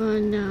never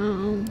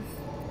know.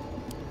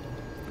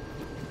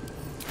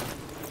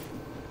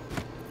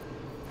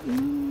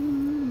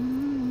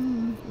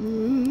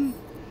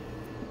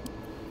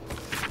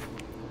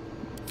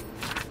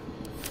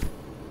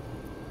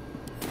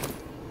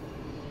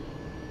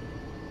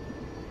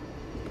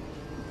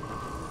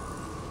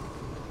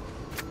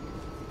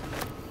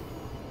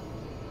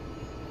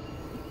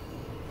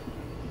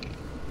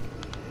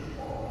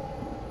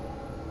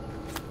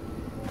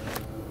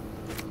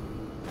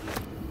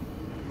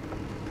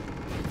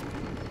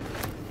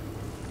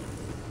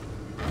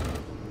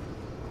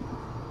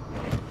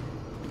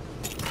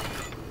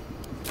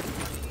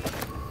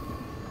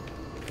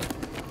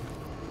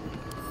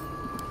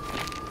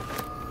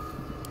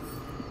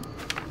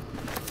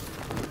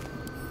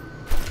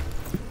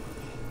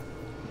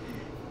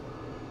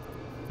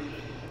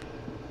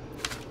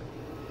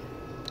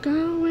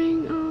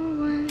 Going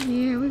over,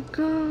 here we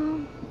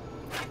go.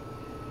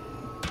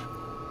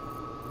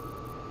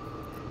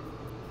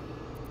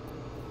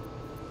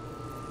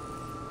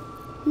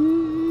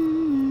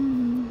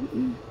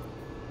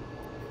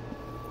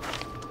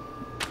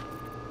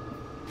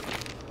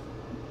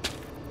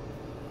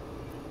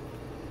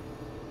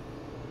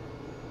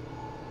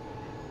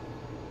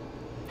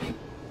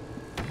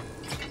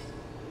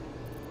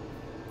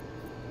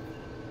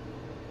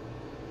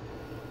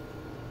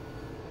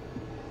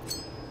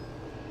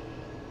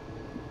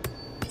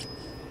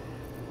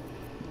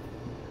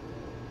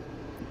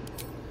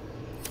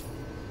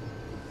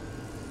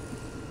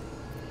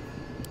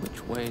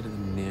 Which way to the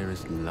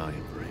nearest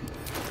library?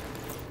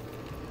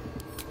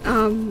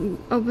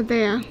 Over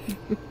there.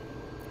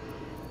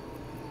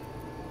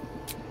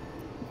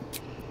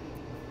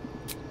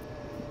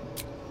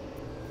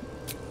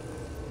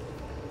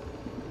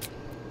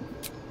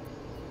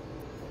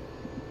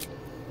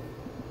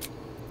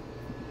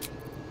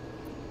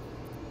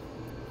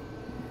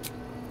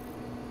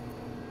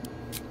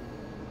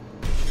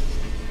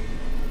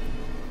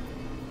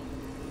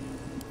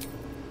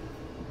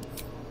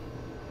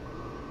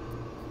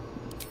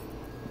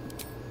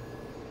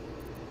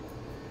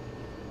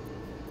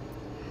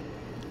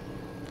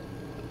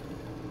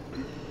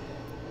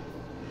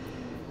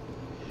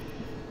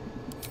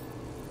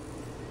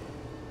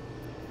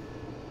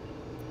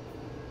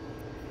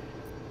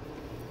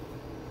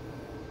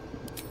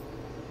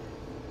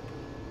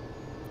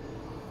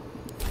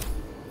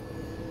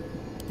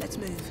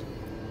 Let's move.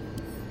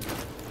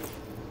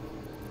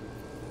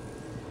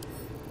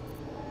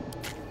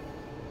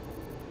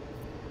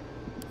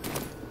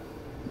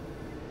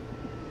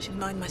 Should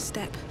mind my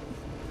step.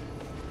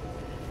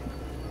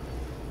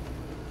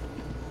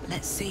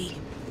 Let's see.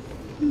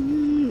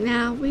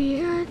 Now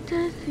we are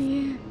just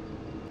here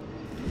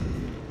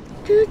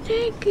to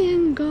take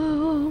and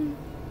go.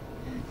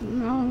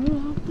 All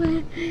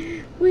where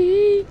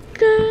we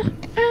go.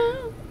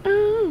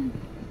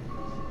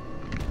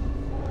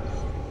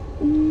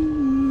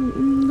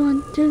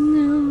 Want to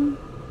know.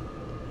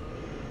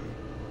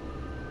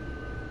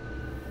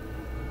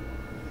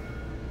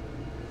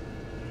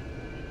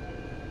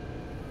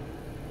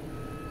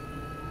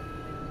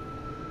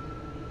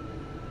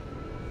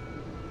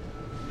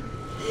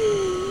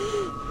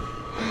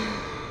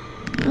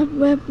 A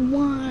web,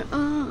 one,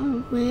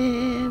 a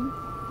web.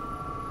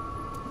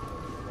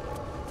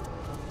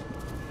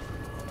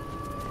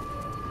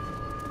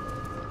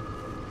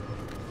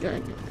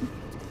 Good.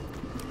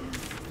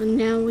 And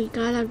now we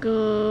gotta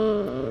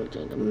go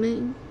to the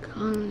main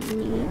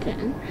colony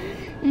again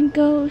and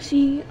go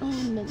see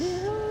the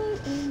girl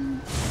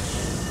and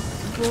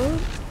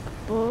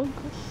Borg.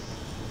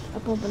 I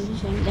probably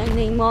saying that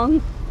name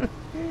wrong.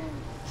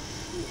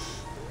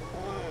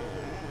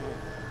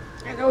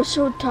 And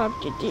also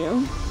talk to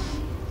you.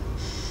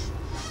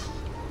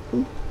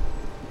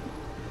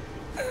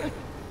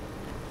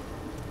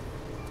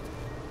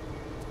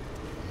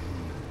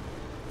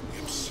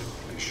 It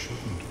simply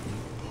shouldn't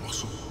be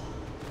possible.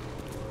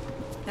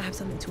 I have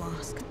something to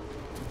ask.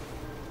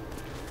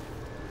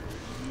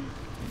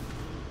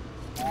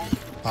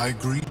 I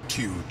greet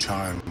you,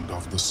 child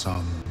of the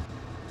sun.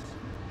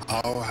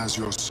 How has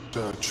your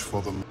search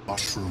for the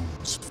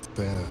mushrooms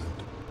fared?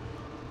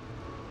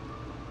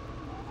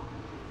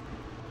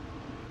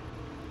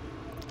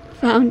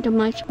 Found the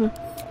mushroom.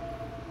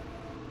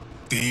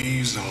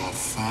 These are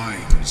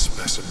fine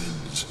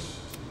specimens.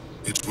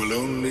 It will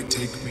only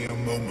take me a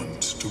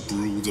moment to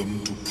brew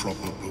them to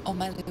proper...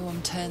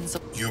 Omeluum turns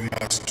up. You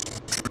must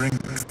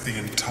drink the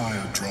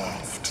entire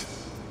draft.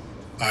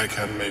 I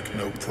can make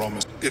no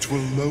promise. It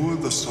will lower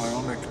the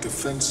psionic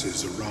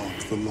defenses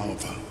around the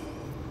lava.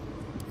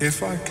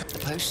 If I can... The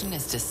potion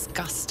is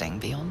disgusting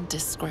beyond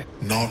description.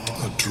 Not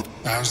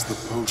as the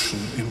potion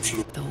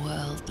influences... The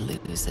world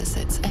loses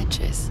its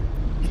edges,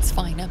 its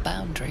finer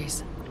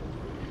boundaries.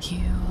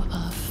 You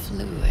are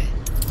fluid,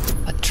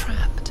 but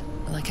trapped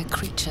like a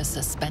creature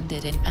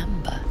suspended in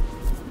amber.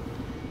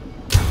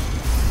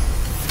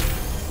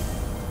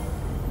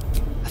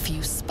 A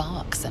few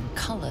sparks and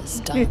colors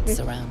dance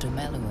around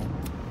Omeluum.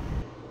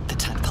 The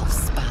tadpole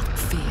spat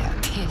fear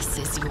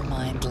pierces your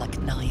mind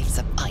like knives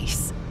of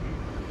ice.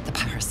 The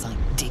parasite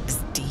digs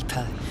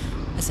deeper,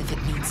 as if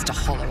it needs to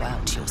hollow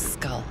out your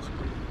skull.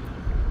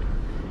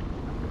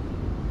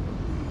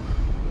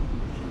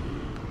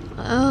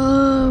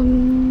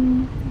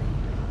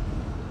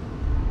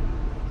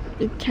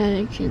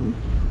 Intelligence.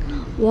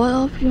 What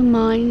of your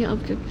mind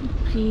of the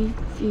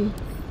PC?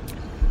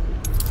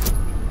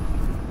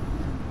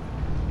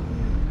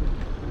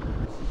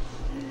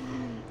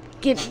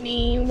 Give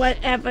me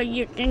whatever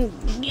you can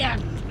get.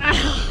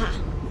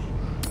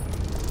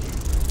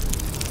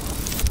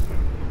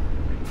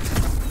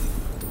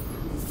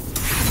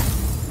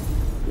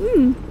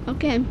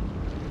 Okay.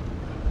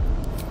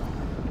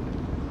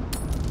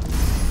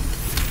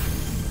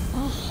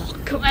 Oh,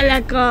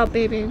 let go,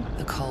 baby.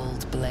 The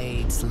cold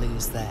blades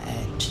lose their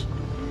edge.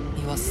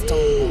 You are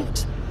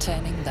stalwart,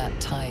 turning that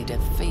tide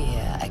of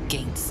fear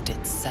against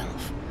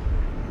itself.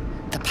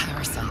 The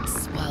parasite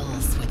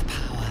swells with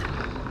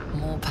power,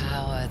 more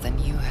power than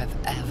you have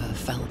ever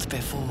felt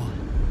before.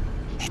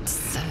 It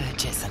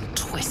surges and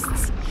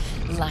twists,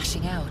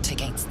 lashing out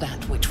against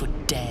that which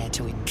would dare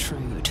to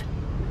intrude.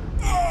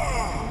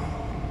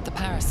 The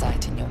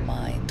parasite in your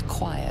mind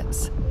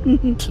quiets,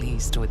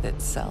 pleased with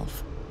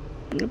itself.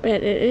 I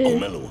bet it is.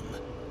 Omeluum,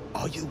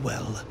 are you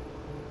well?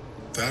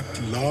 That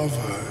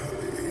lava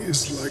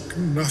is like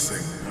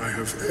nothing I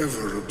have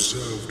ever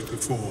observed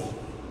before.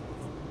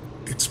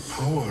 Its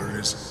power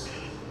is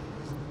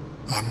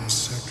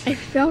unsettling. I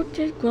felt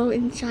it grow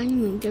inside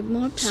me. The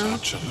more power.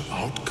 Such an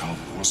outcome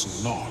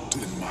was not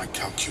in my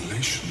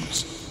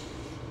calculations.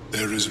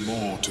 There is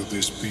more to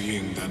this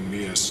being than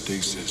mere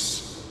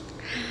stasis.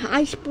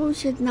 I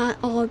suppose it's not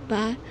all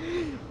bad.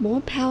 More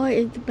power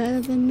is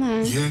better than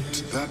that.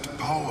 Yet that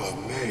power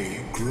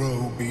may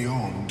grow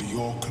beyond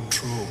your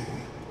control.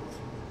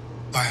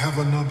 I have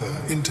another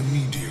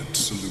intermediate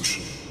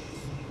solution.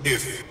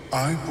 If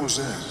I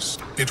possess,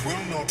 it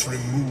will not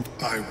remove.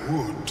 I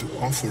would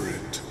offer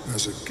it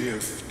as a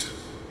gift,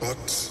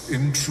 but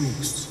in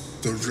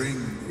truth, the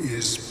ring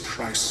is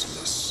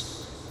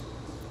priceless.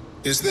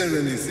 Is there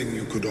anything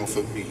you could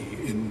offer me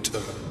in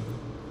turn?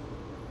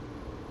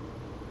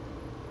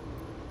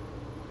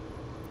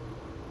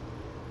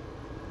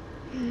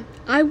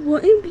 I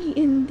wouldn't be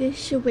in this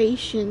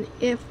situation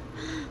if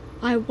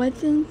I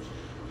wasn't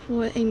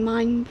for a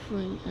mind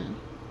flayer.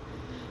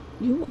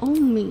 You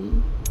own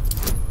me.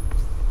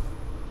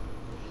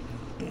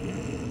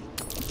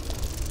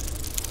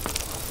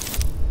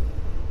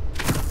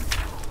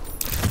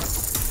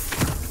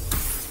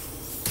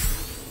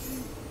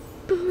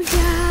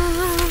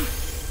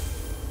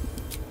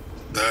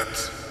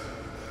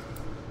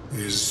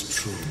 is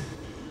true.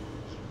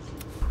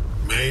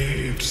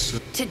 May it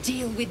serve. To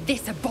deal with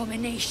this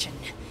abomination,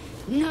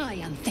 nigh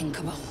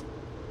unthinkable.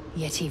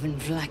 Yet even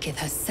Vlaakith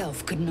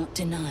herself could not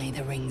deny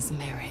the ring's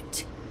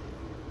merit.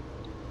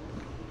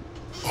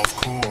 Of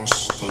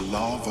course, the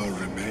lava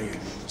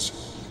remains.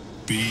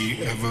 Be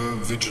ever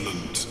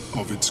vigilant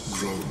of its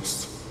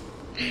growth.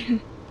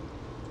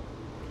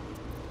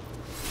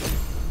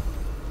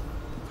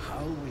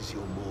 How is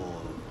your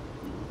more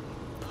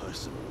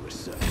personal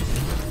research?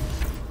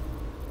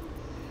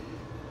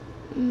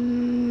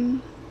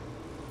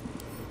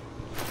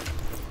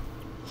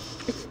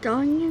 It's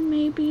done,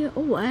 maybe.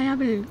 Oh, I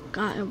haven't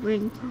got a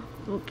ring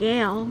for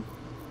Gale.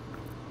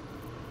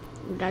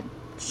 That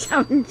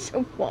sounds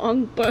so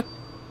wrong, but.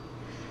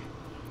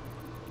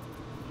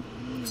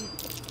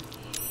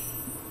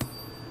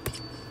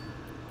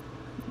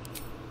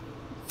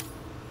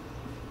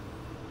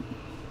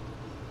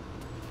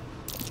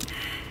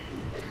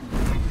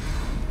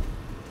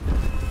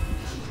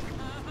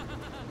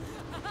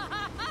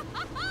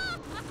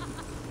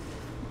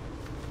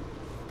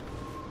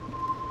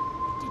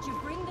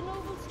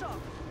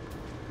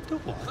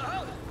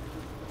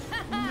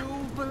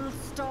 Noble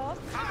stock?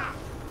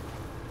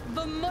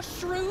 The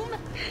mushroom?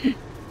 I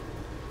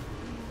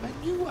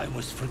knew I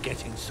was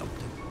forgetting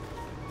something.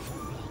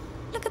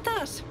 Look at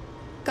that.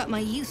 Got my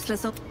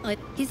useless up.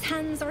 His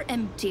hands are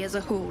empty as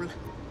a whole.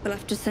 We'll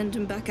have to send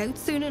him back out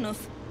soon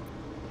enough.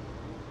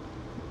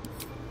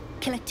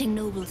 Collecting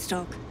noble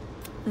stock.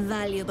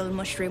 Valuable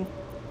mushroom.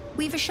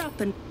 We've a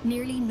shop and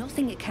nearly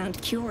nothing it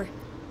can't cure.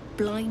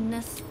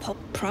 Blindness,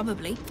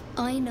 probably.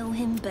 I know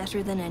him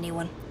better than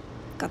anyone.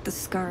 Got the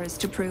scars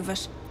to prove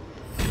it.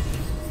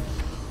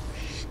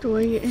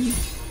 Story and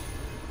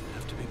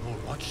Have to be more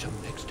watchsome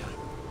next time.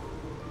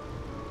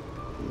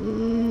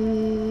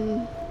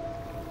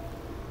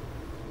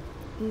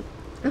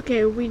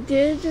 Okay, we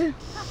did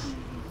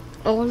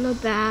all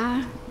of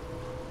that.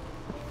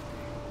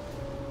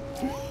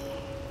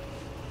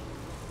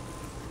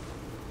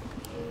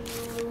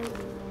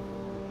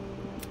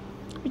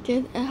 We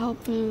did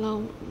help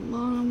out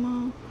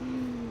Mama.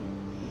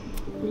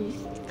 We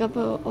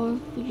discovered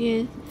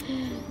Orpheus.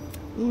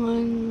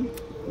 One,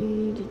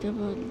 we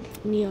discovered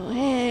Neo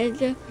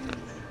Head.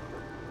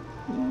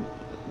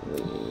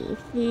 We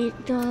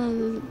freed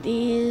all of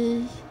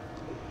these.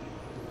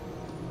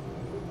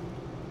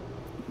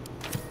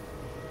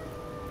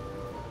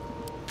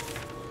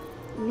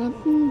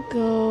 Let me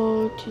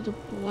go to the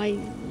White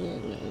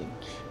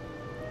Village.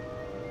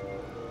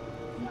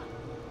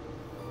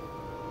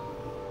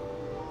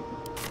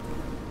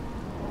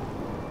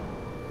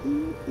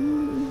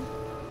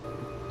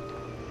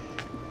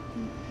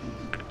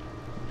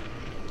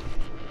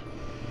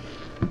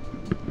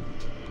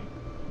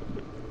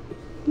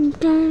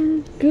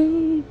 Gotta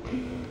go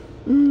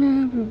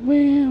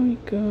everywhere we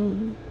go.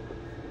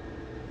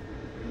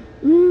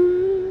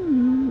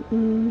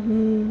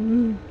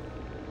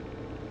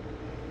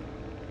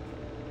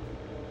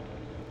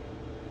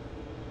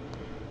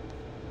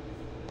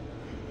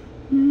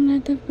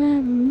 Let the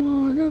very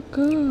more to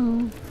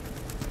go.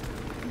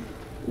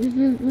 This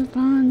is the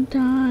fun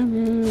time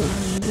and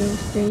I'm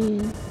just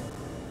staying.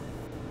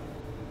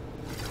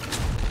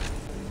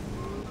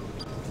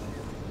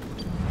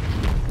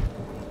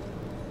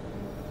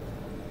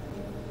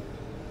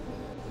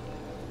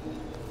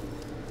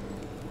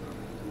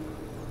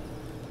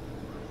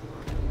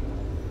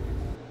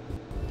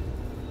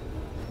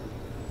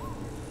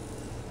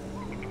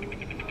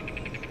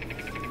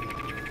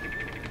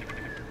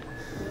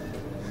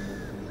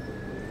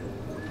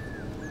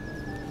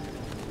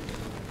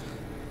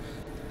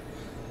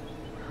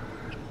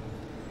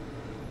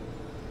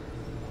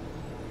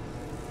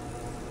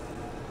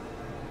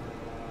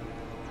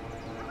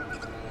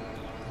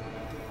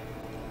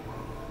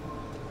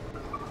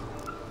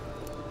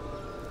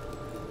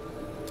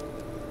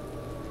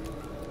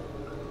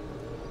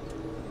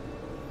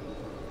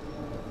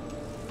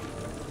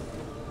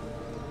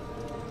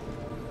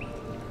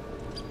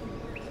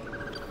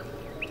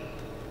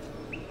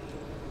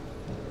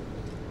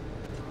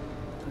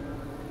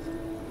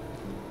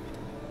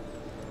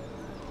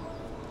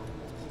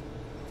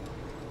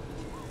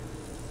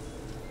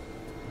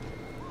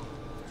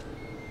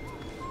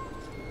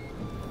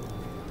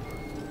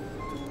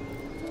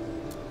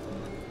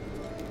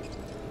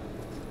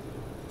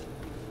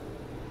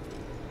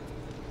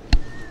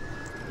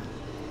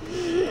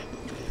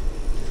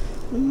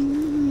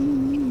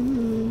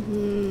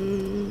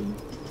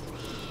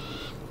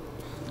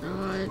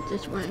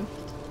 This way.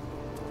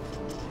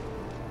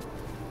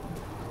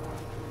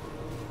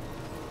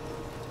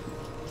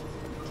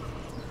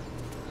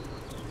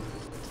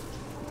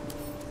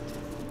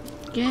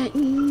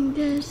 Getting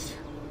this.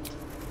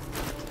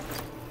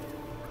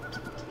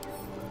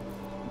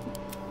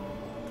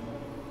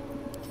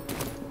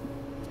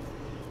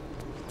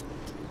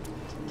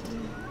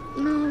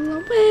 All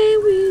the way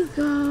we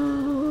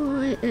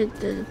go,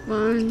 it's a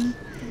fun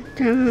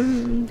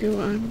time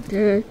to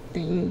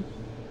understand.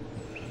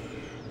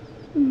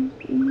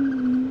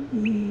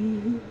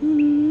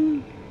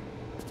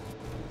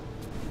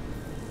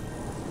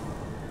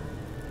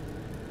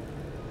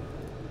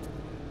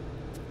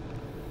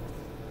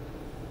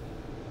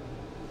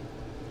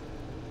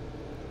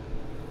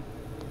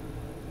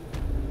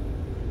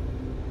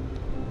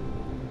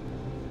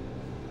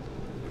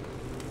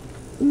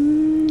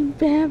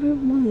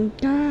 everyone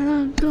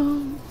gotta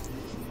go.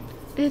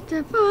 It's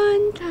a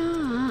fun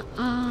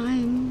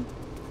time.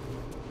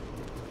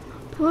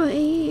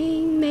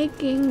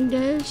 Making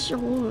the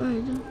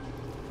sword.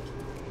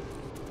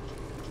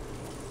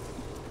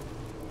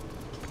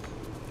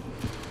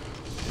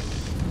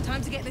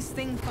 Time to get this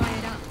thing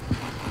fired up.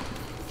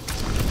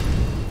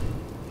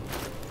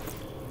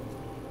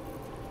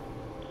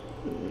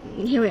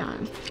 Here we are.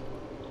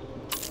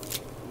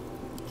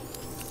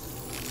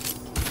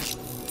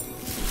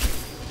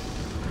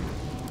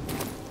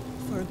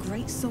 For a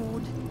great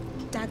sword,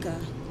 dagger,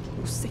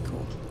 or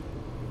sickle.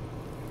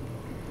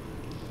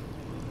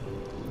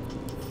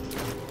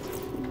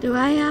 Do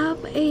I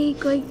have a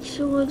great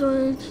sword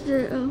or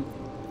zero?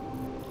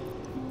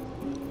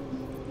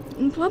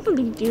 I'll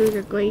probably do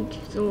the great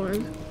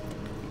sword.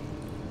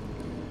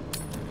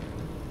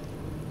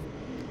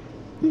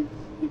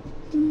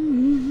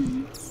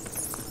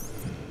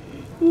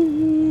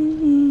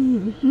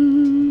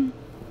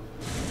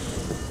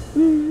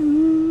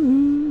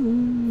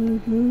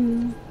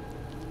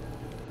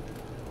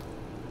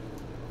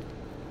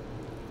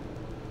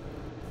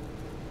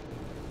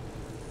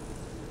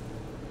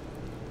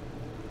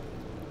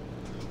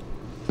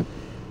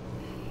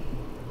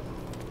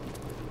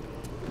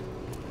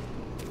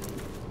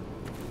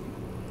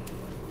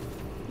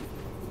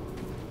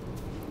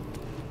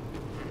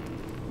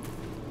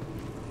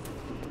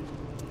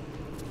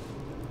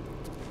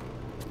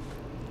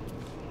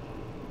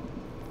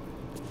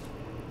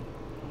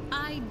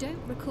 I don't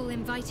recall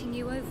inviting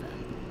you over.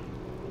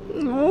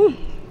 No.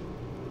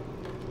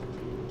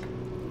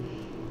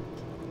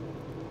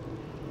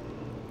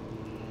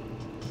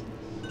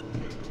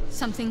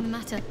 Something the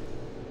matter?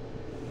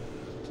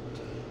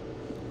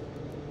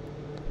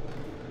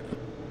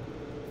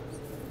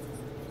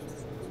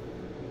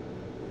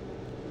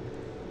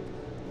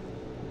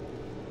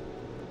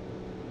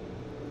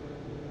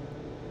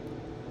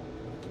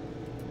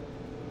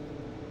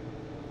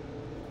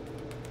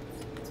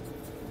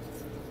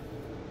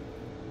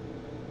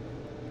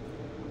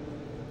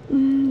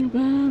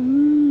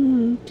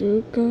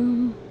 To go,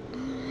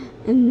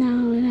 and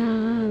now I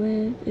have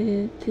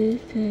it to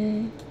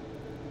say.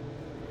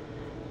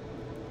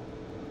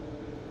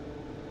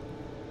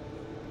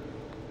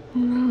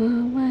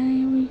 No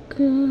way we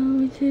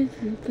go to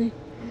the thing.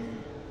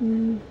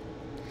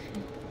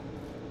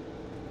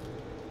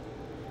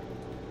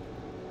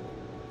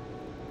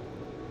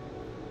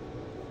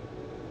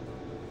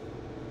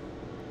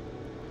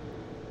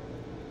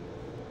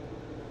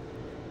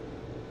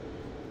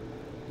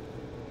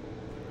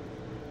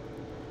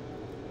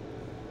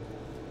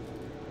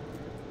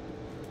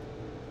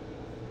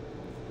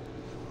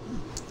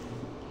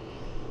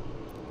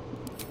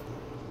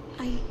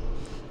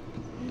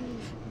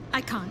 I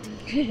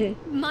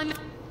can't.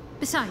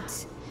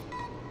 Besides,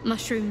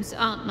 mushrooms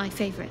aren't my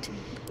favorite.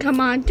 Come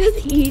on,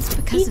 just eat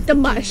the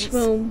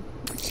mushroom,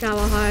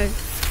 Showerheart.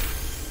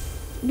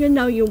 You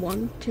know you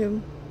want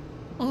to.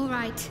 All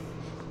right,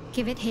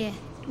 give it here.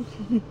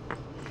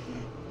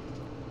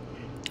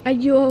 Are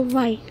you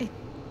alright? I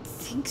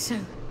think so.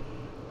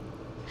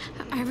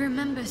 I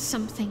remember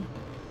something.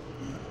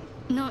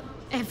 Not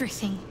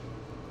everything.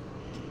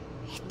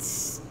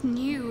 It's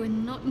new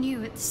and not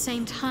new at the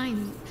same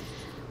time.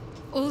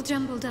 All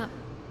jumbled up.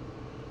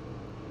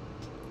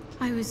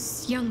 I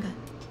was younger.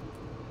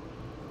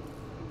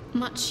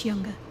 Much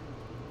younger.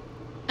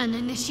 An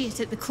initiate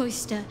at the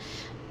cloister.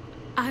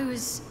 I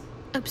was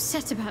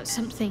upset about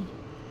something.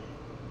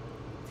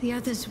 The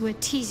others were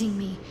teasing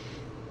me,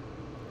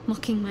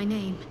 mocking my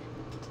name.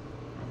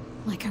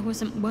 Like I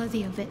wasn't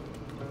worthy of it.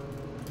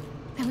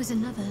 There was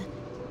another.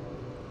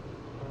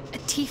 A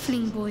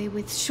tiefling boy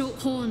with short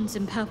horns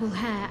and purple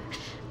hair.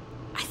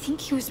 I think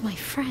he was my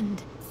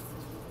friend.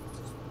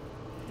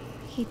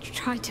 He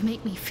tried to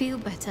make me feel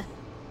better.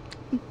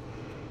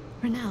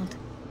 Ronald.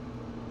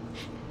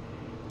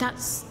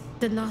 That's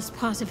the last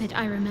part of it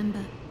I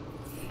remember.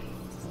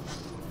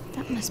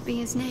 That must be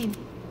his name.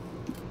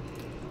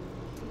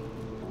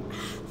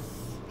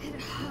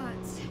 It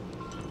hurts.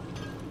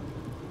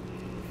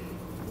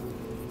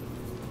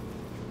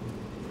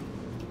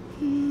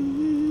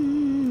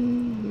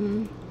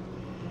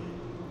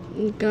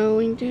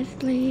 Going to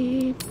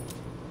sleep.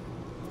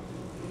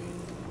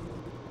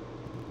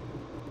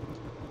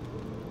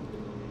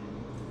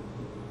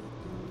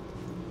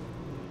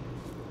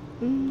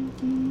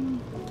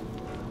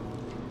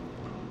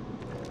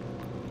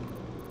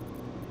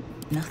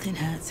 Nothing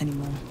hurts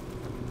anymore.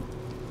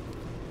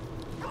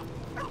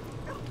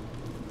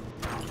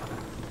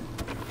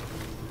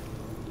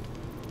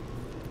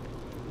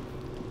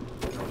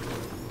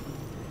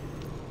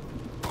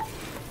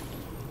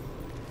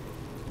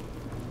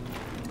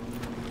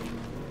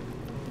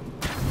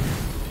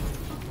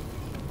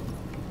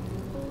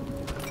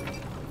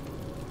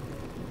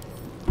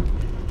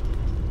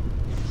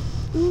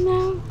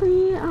 Now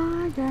we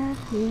are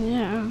just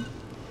here,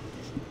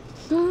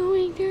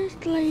 going to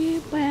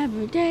sleep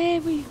every day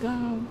we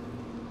go.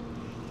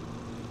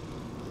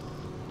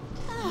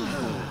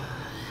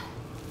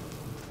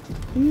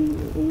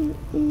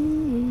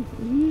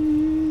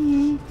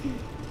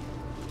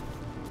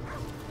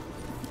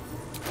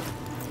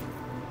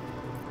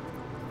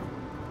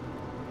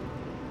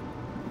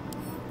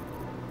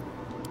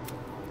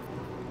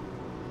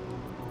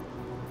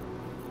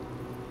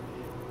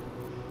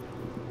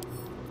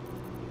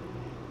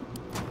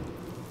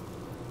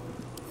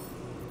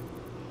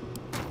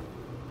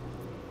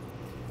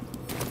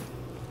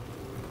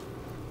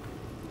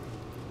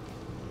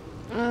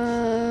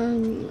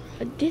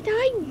 Did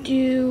I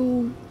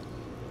do?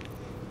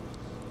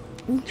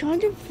 I'm trying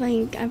to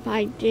think if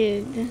I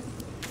did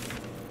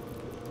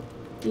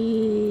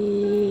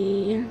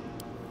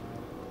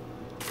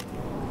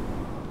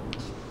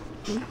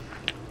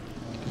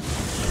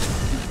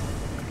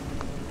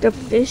the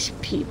fish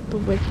people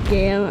with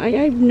Gale. I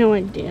have no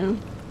idea.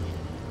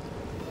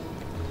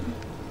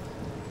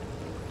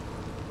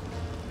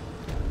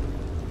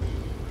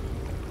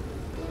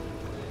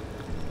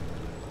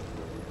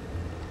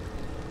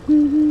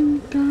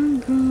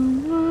 Can't go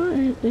what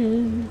it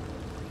is.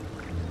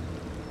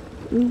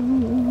 I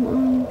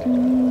want to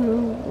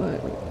know what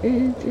it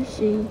is to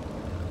see.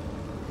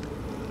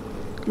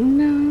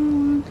 Now I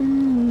want to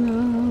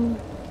know.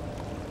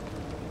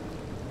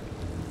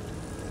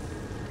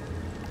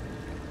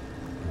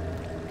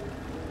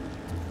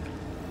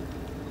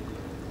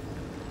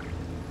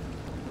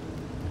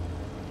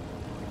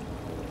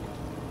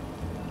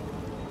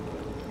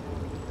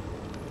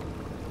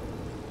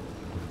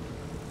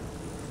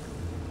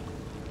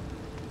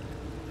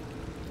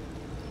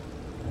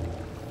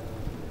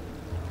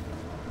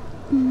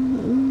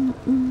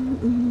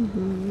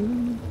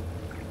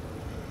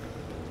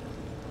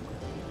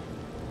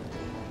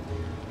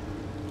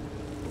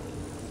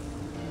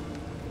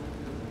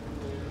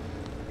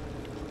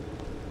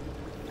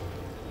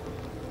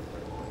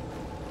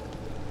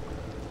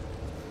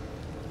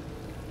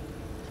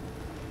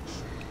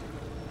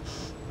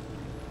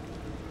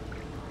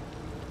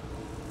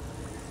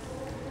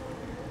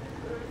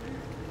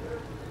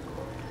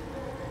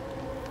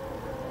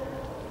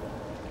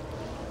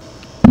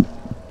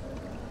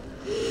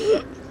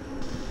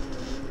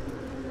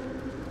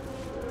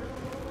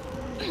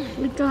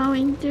 We're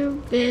going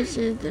to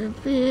visit the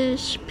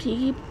fish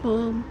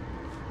people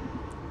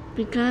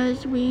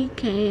because we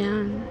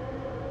can.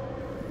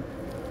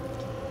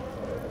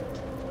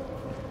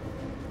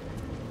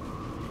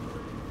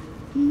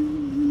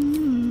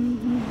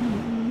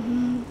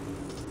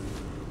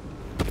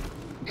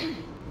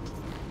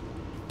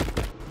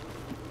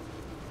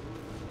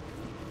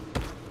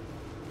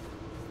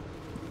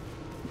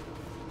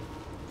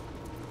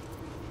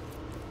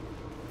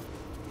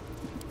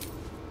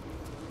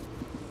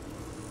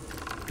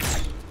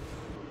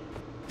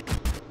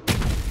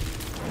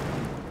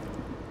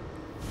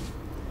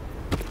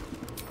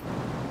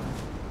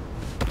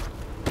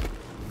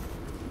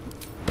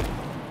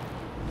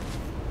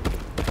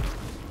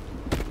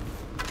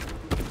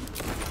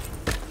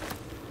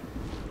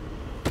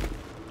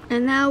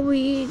 And now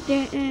we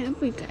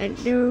didn't,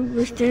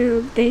 we're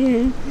still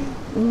there.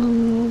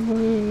 Oh,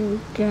 we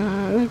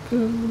gotta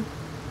go.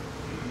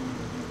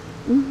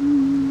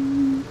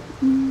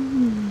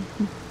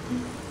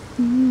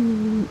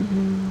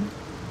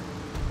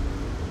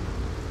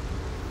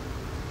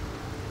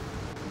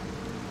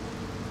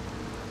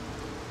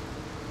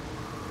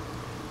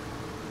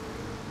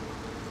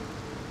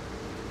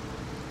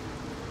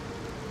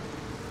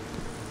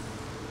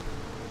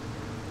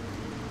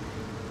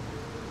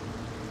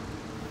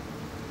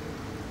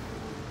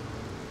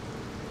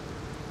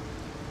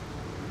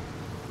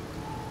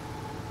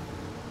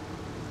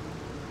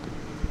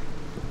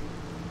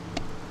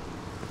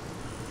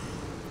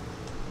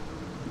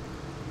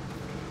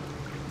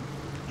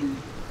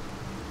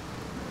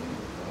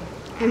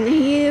 And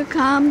here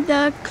come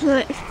the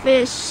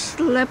fish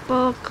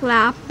slipper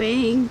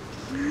clapping,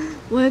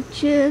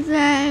 which is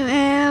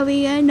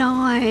very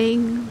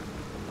annoying.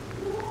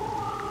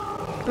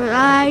 But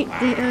I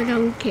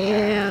don't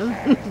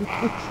care.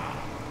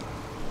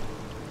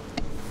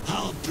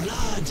 Our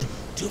blood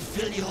to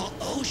fill your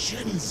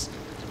oceans,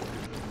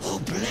 O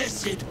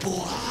blessed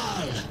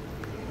Boal.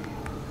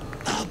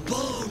 Our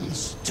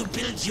bones to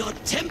build your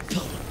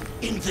temple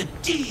in the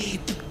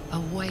deep. A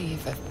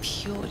wave of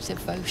pure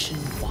devotion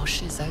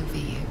washes over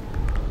you,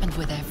 and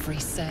with every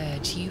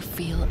surge you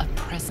feel a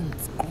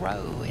presence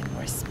grow in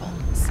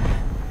response.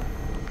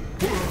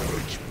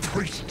 Word,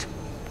 priest!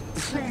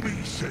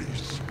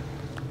 Promises!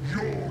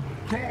 Your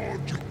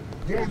god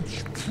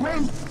wants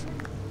proof!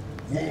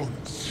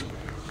 Wants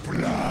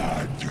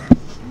blood!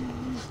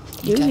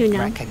 You don't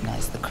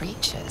recognize the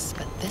creatures,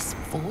 but this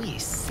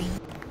voice seems...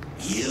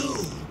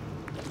 You!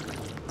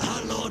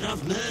 Our Lord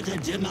of Murder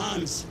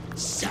demands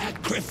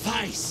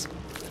sacrifice.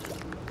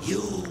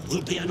 You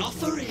will be an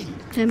offering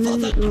for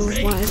the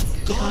great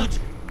god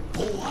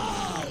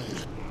Boal.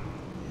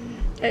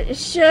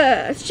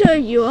 Sure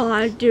you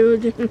are,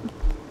 dude.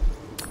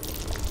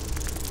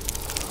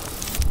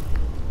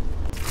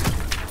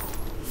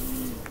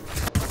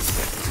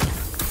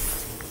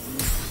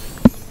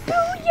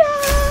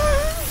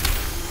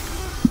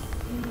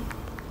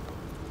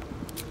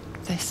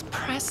 This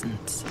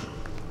presence.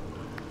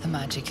 The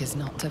magic is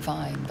not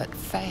divine, but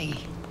fey.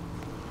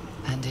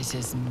 And it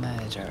is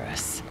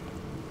murderous.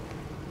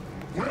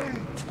 Well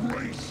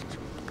placed!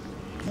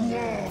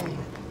 Boal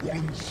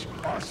wants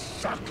a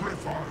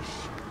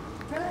sacrifice!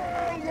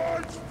 Boal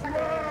wants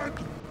blood!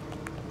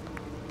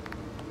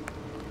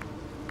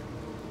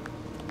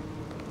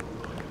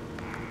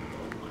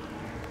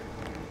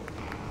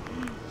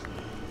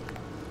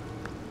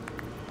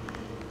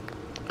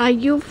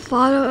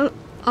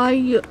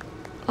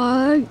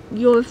 are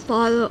your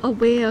father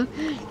aware?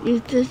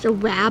 Is this a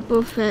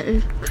rabble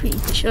fetish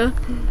creature?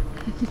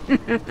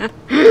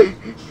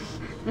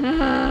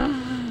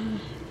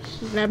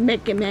 That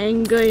make him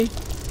angry.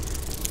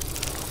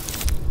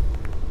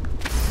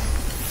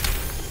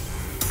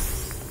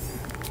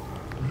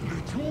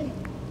 Little?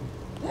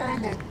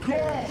 I'm a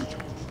god!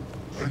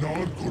 And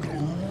I'm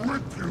gonna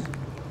rip you,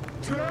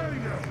 tear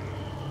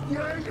you,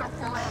 wear you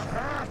for a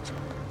hat!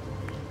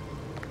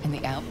 In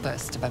the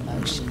outburst of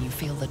emotion, you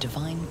feel the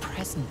divine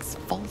presence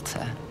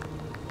falter,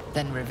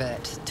 then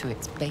revert to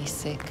its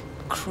basic,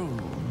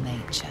 cruel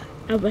nature.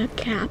 A red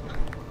cap.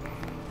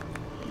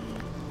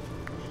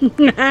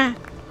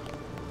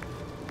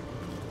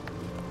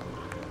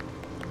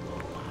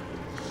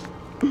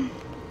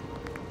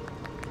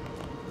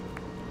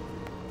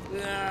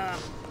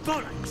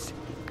 Bollocks!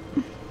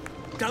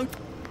 Don't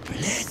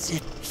bless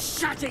it.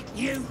 Shut it,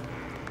 you!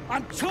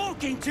 I'm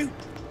talking to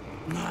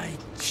my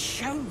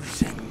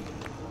chosen.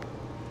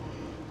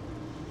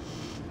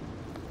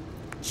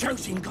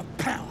 Chosen got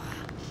power.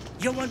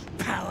 You want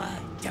power,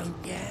 don't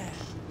you?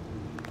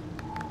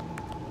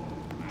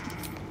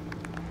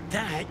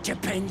 That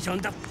depends on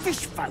the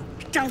fish folk,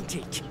 don't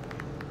it?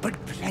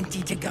 But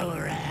plenty to go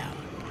around.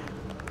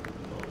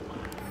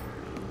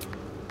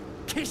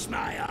 Kiss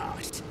my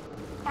ass.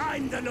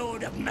 I'm the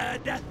Lord of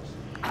Murder.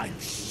 I'll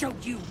show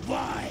you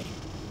why.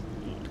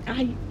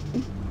 I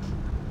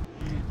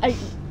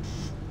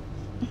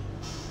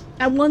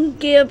won't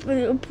give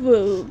it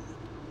approve.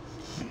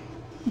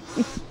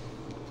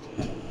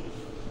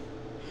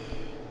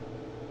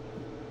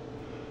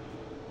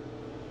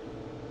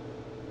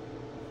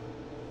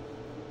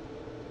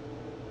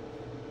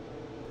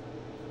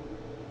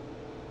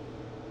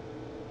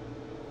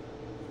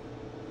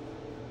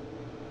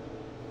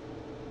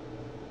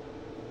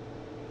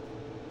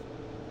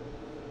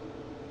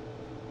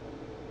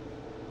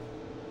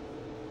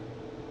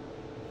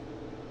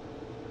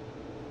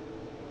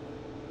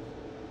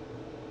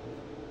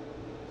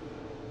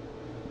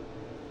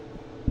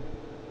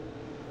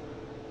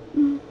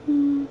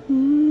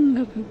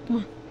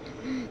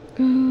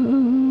 Go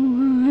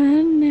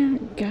and now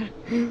go.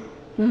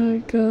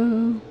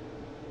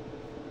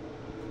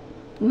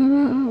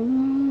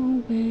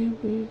 Where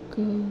we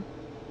go.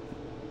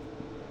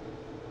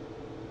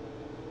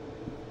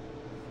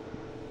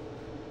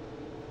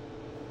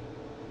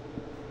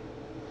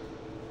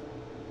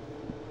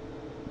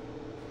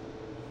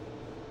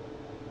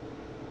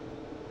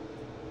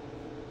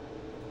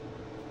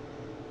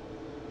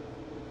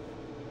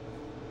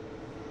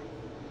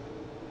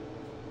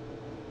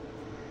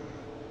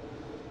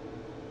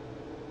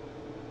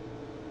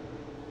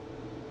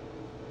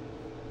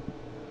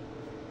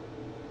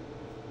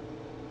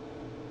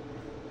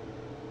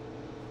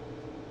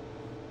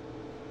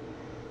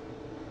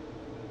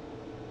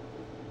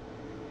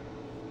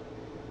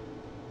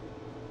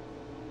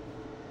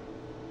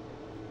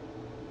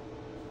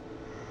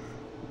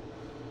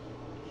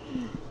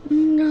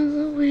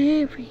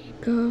 Where we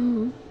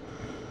go,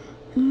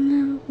 and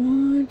I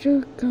want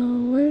to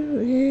go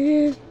where it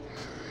is.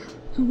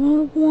 I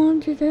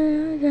want you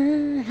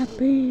to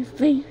happy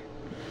face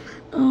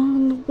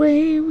on the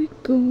way we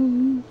go.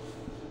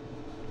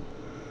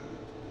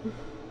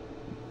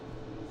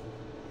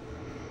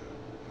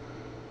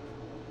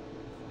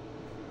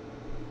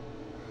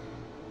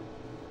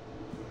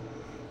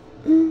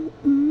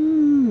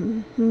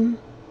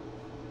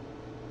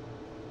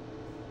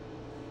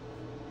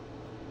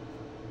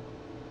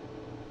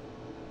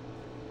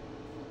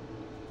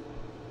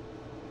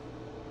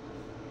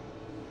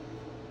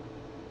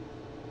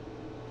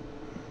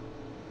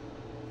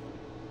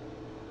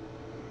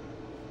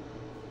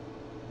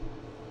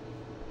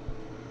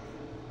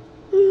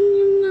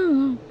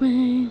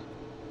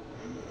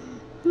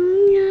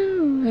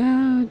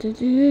 To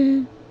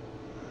do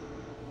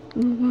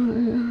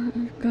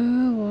go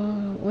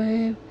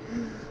away,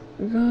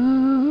 go.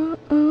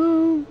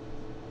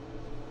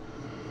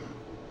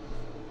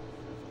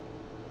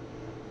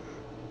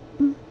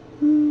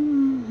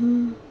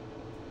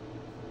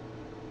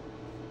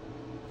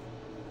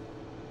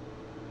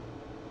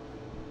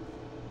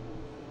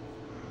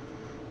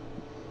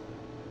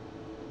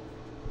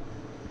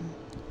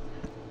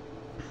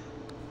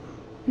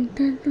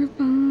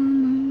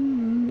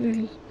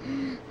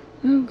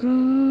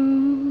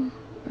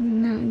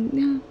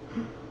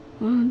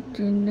 Want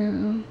to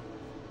know.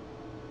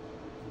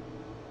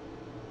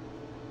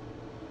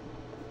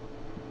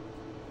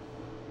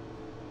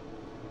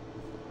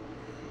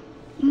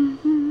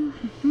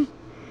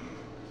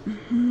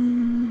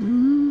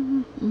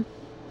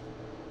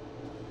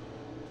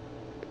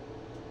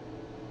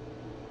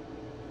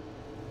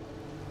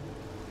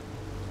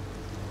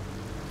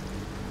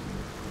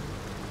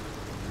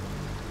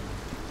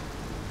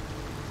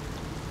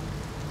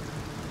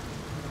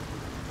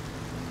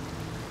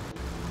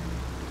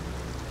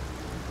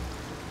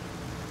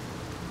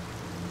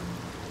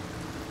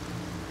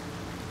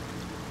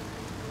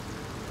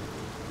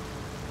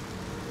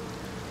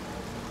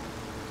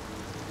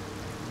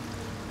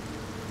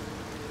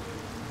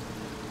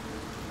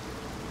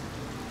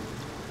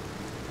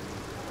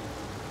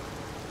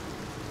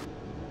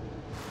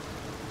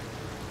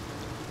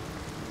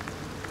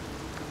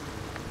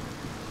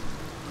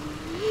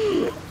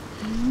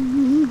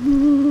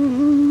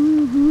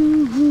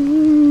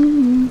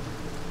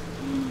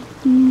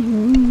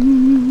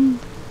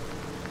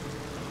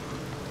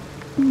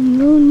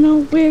 don't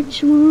know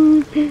which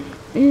one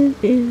it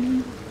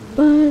is,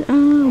 but I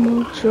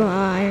will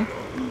try.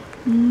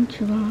 I'll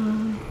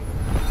try.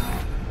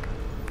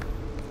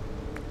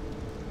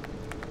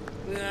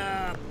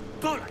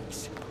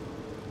 Bollocks!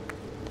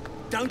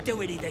 Don't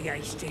do anything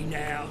hasty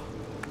now.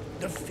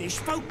 The fish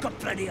folk got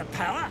plenty of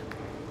power.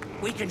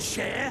 We can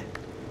share.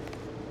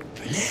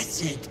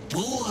 Blessed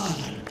boar!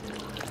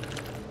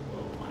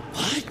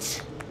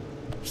 What?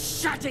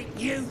 Shut it,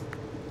 you!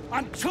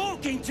 I'm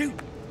talking to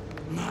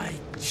my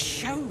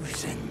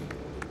chosen.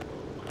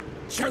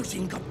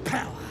 Chosen got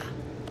power.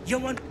 You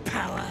want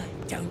power,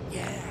 don't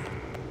you?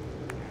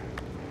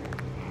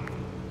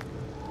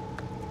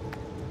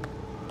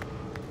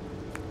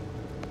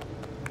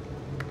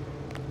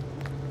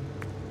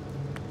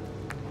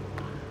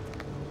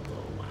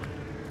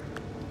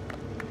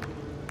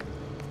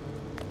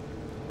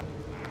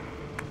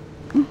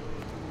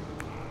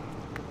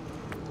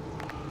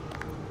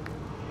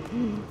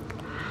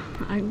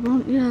 I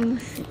won't yell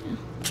at you.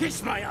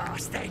 Kiss my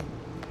ass, then.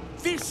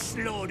 This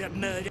lord of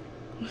murder.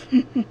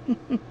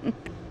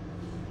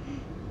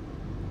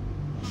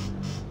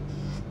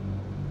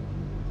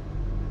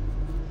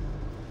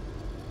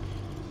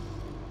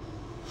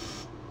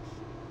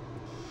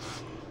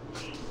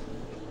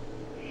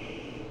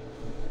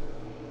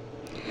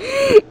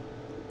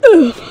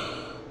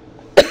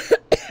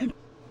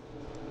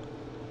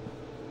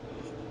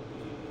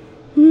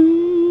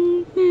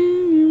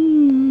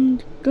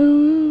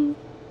 Go.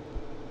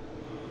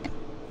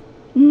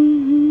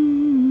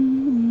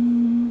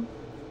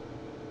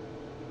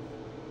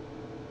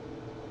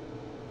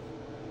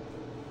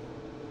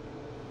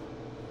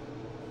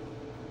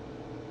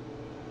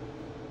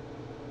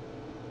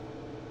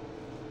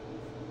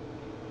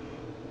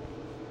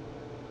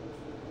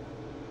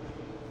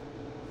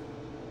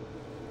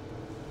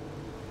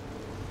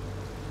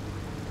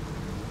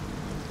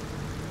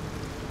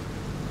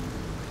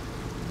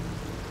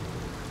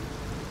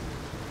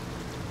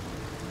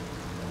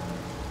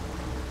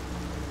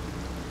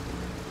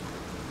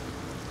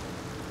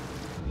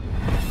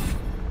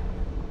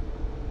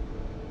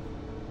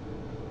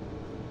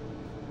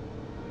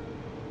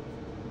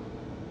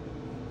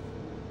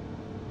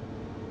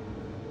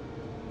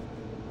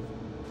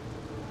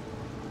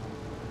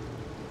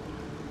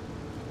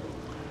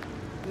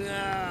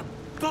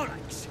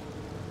 Bollocks!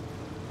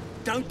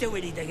 Don't do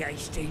anything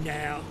hasty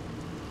now.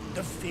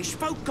 The fish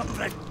folk got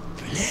plenty.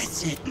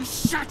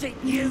 Blessed. Shut it,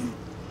 you!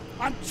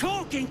 I'm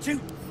talking to.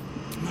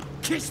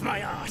 Kiss my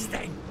ass,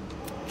 then.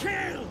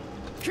 Kill!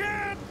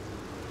 Kill!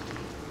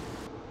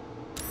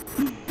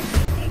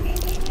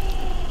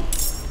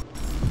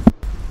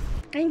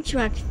 I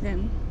trust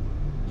them.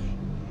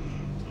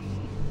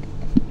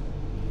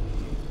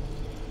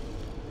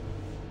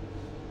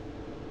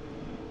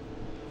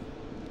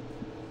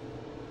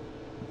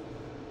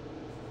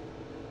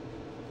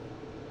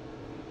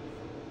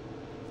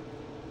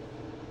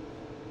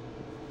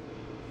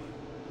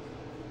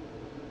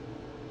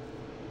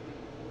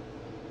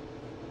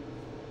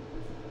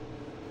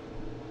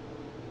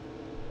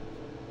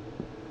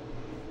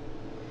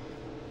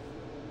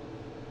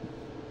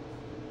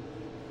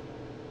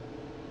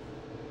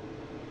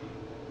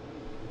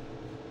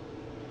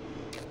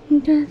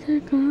 Just a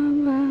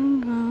come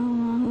and go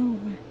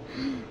away.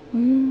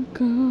 We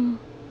go.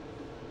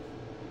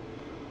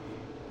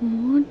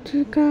 Want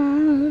to go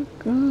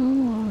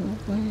all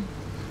the way.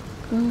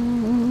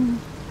 Go.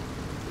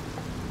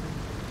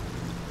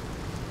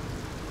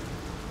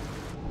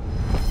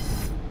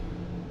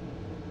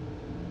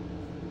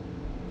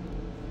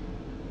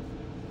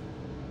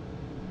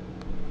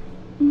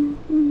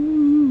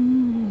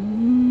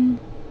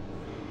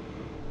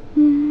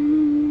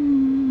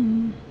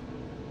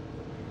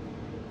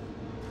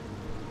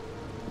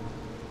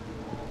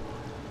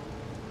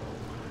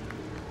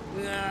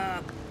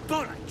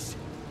 Bollocks!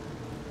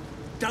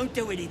 Don't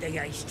do anything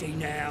hasty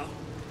now.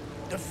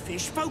 The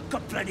fish folk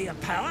got plenty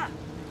of power.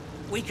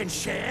 We can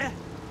share.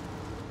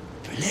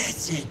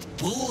 Blessed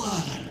boar!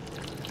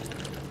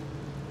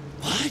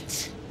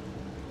 What?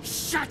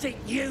 Shut it,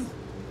 you!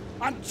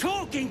 I'm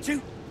talking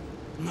to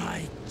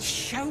my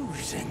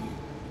chosen.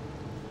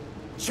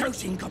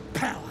 Chosen got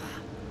power.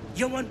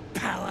 You want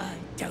power,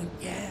 don't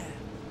you?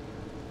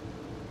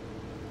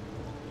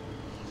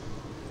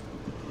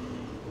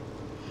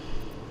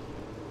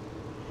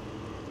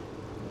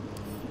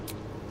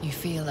 You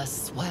feel a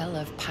swell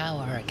of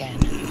power again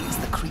as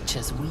the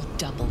creatures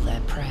redouble their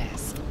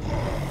prayers.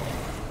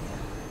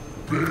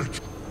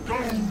 Bitch, go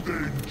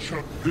then,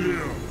 chap.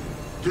 Here,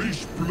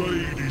 this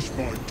blade is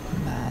mine.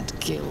 Mad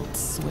guilt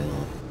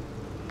swill.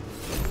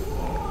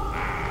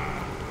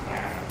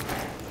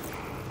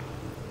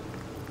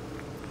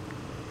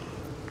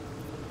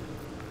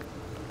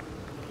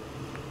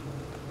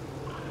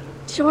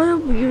 Sort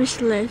of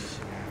useless.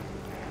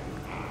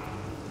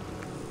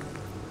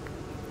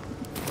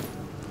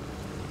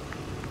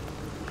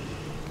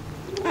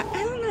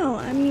 I don't know,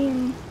 I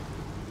mean...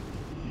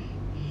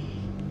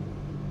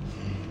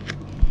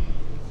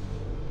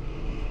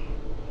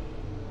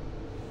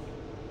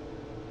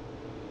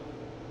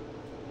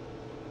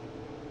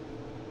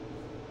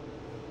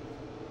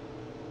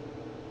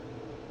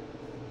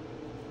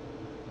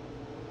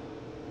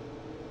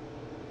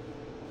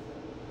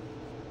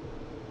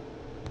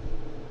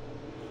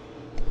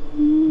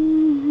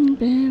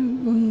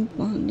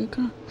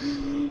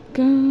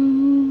 go,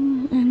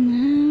 and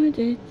how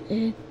did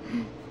it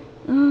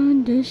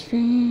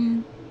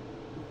understand?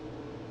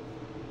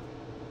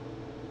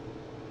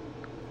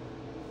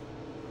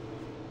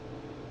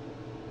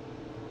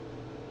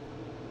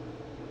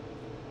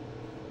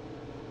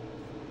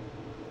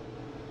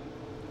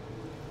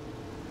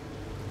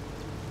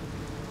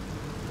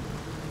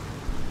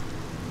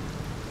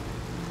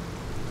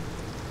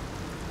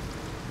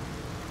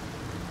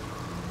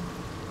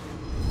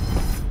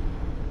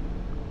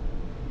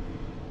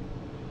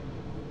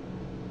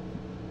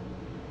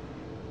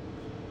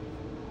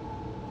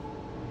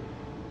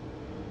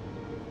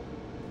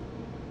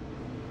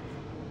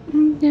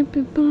 The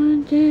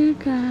people just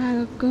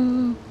gotta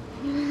go,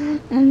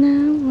 and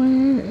now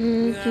where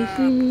is the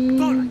sea?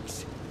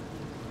 Bollocks!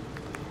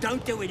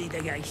 Don't do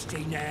anything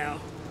hasty now.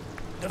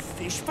 The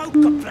fish folk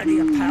got plenty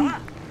of power.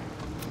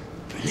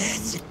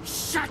 Bless.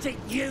 Shut it,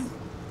 you!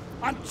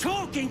 I'm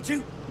talking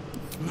to...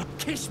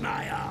 Kiss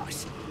my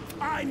ass.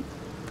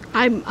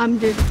 I'm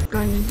just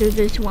going to do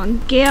this one.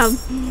 Gale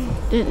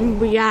didn't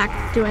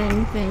react to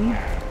anything.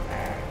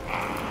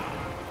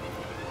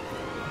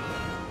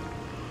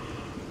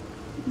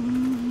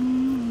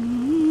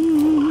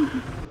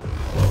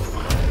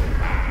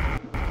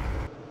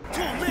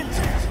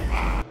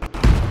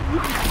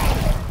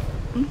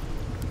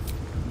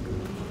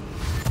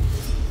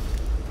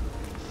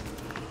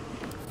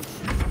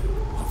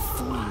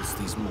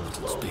 These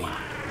mortals be?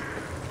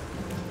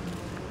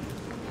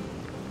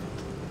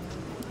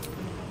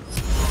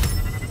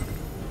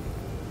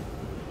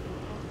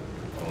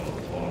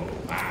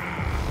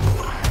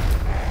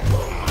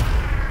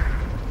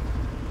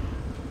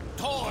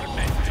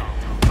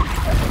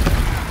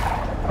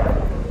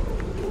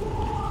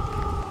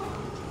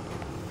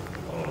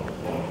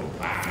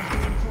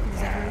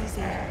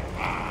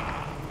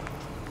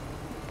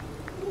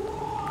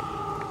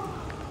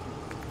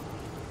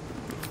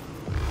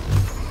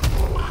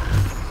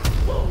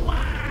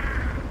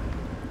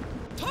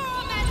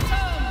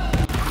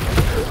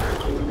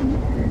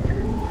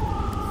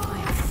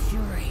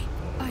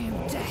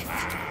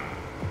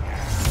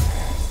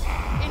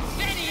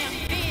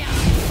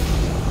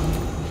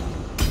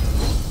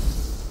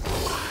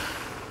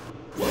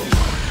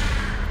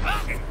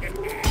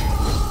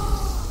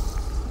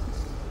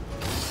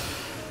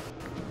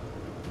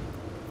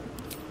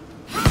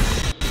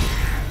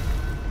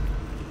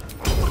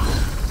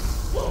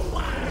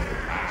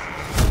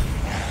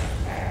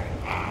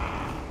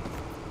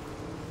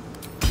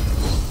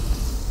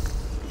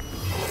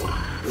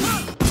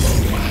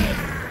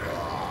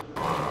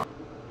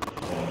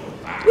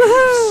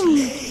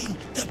 Slaying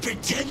the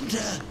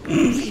pretender,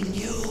 we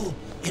knew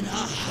in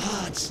our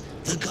hearts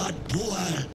the god Baldur